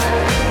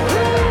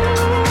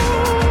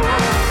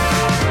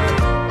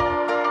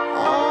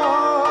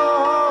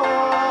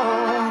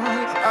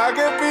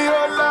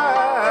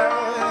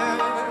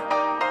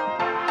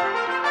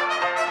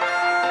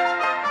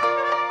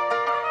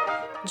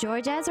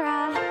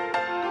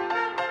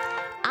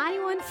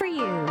 Anyone for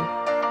you?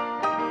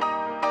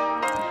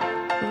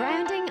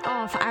 Rounding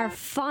off our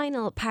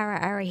final Power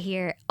Hour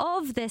here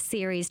of this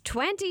series,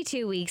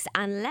 22 weeks,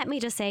 and let me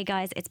just say,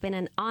 guys, it's been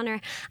an honour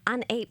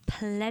and a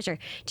pleasure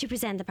to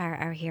present the Power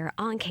Hour here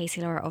on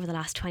KCLR over the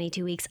last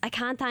 22 weeks. I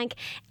can't thank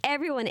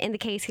everyone in the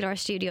KCLR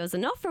studios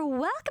enough for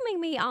welcoming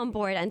me on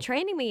board and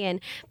training me in,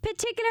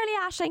 particularly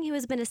Aisling, who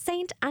has been a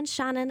saint, and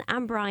Shannon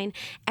and Brian.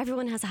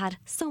 Everyone has had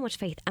so much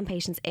faith and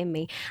patience in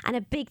me, and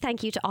a big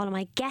thank you to all of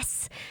my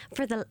guests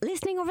for the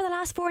listening over the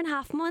last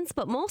 4.5 months,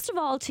 but most of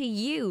all to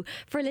you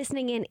for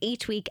listening in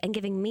each week and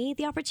giving me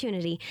the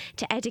opportunity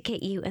to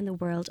educate you in the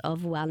world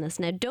of wellness.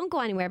 Now, don't go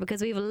anywhere,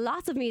 because we have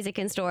lots of music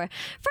in store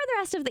for the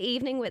rest of the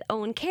evening with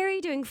Owen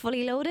Carey doing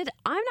Fully Loaded.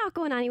 I'm not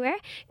going anywhere,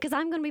 because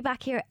I'm going to be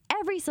back here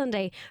every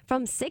Sunday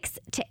from 6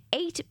 to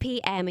 8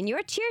 p.m. and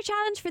your cheer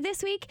challenge for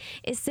this week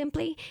is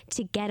simply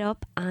to get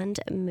up and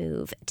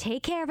move.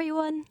 Take care,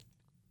 everyone.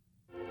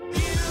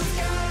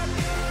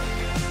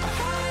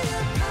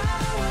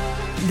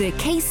 The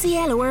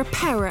KCLR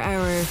Power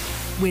Hour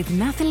with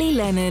Nathalie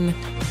Lennon.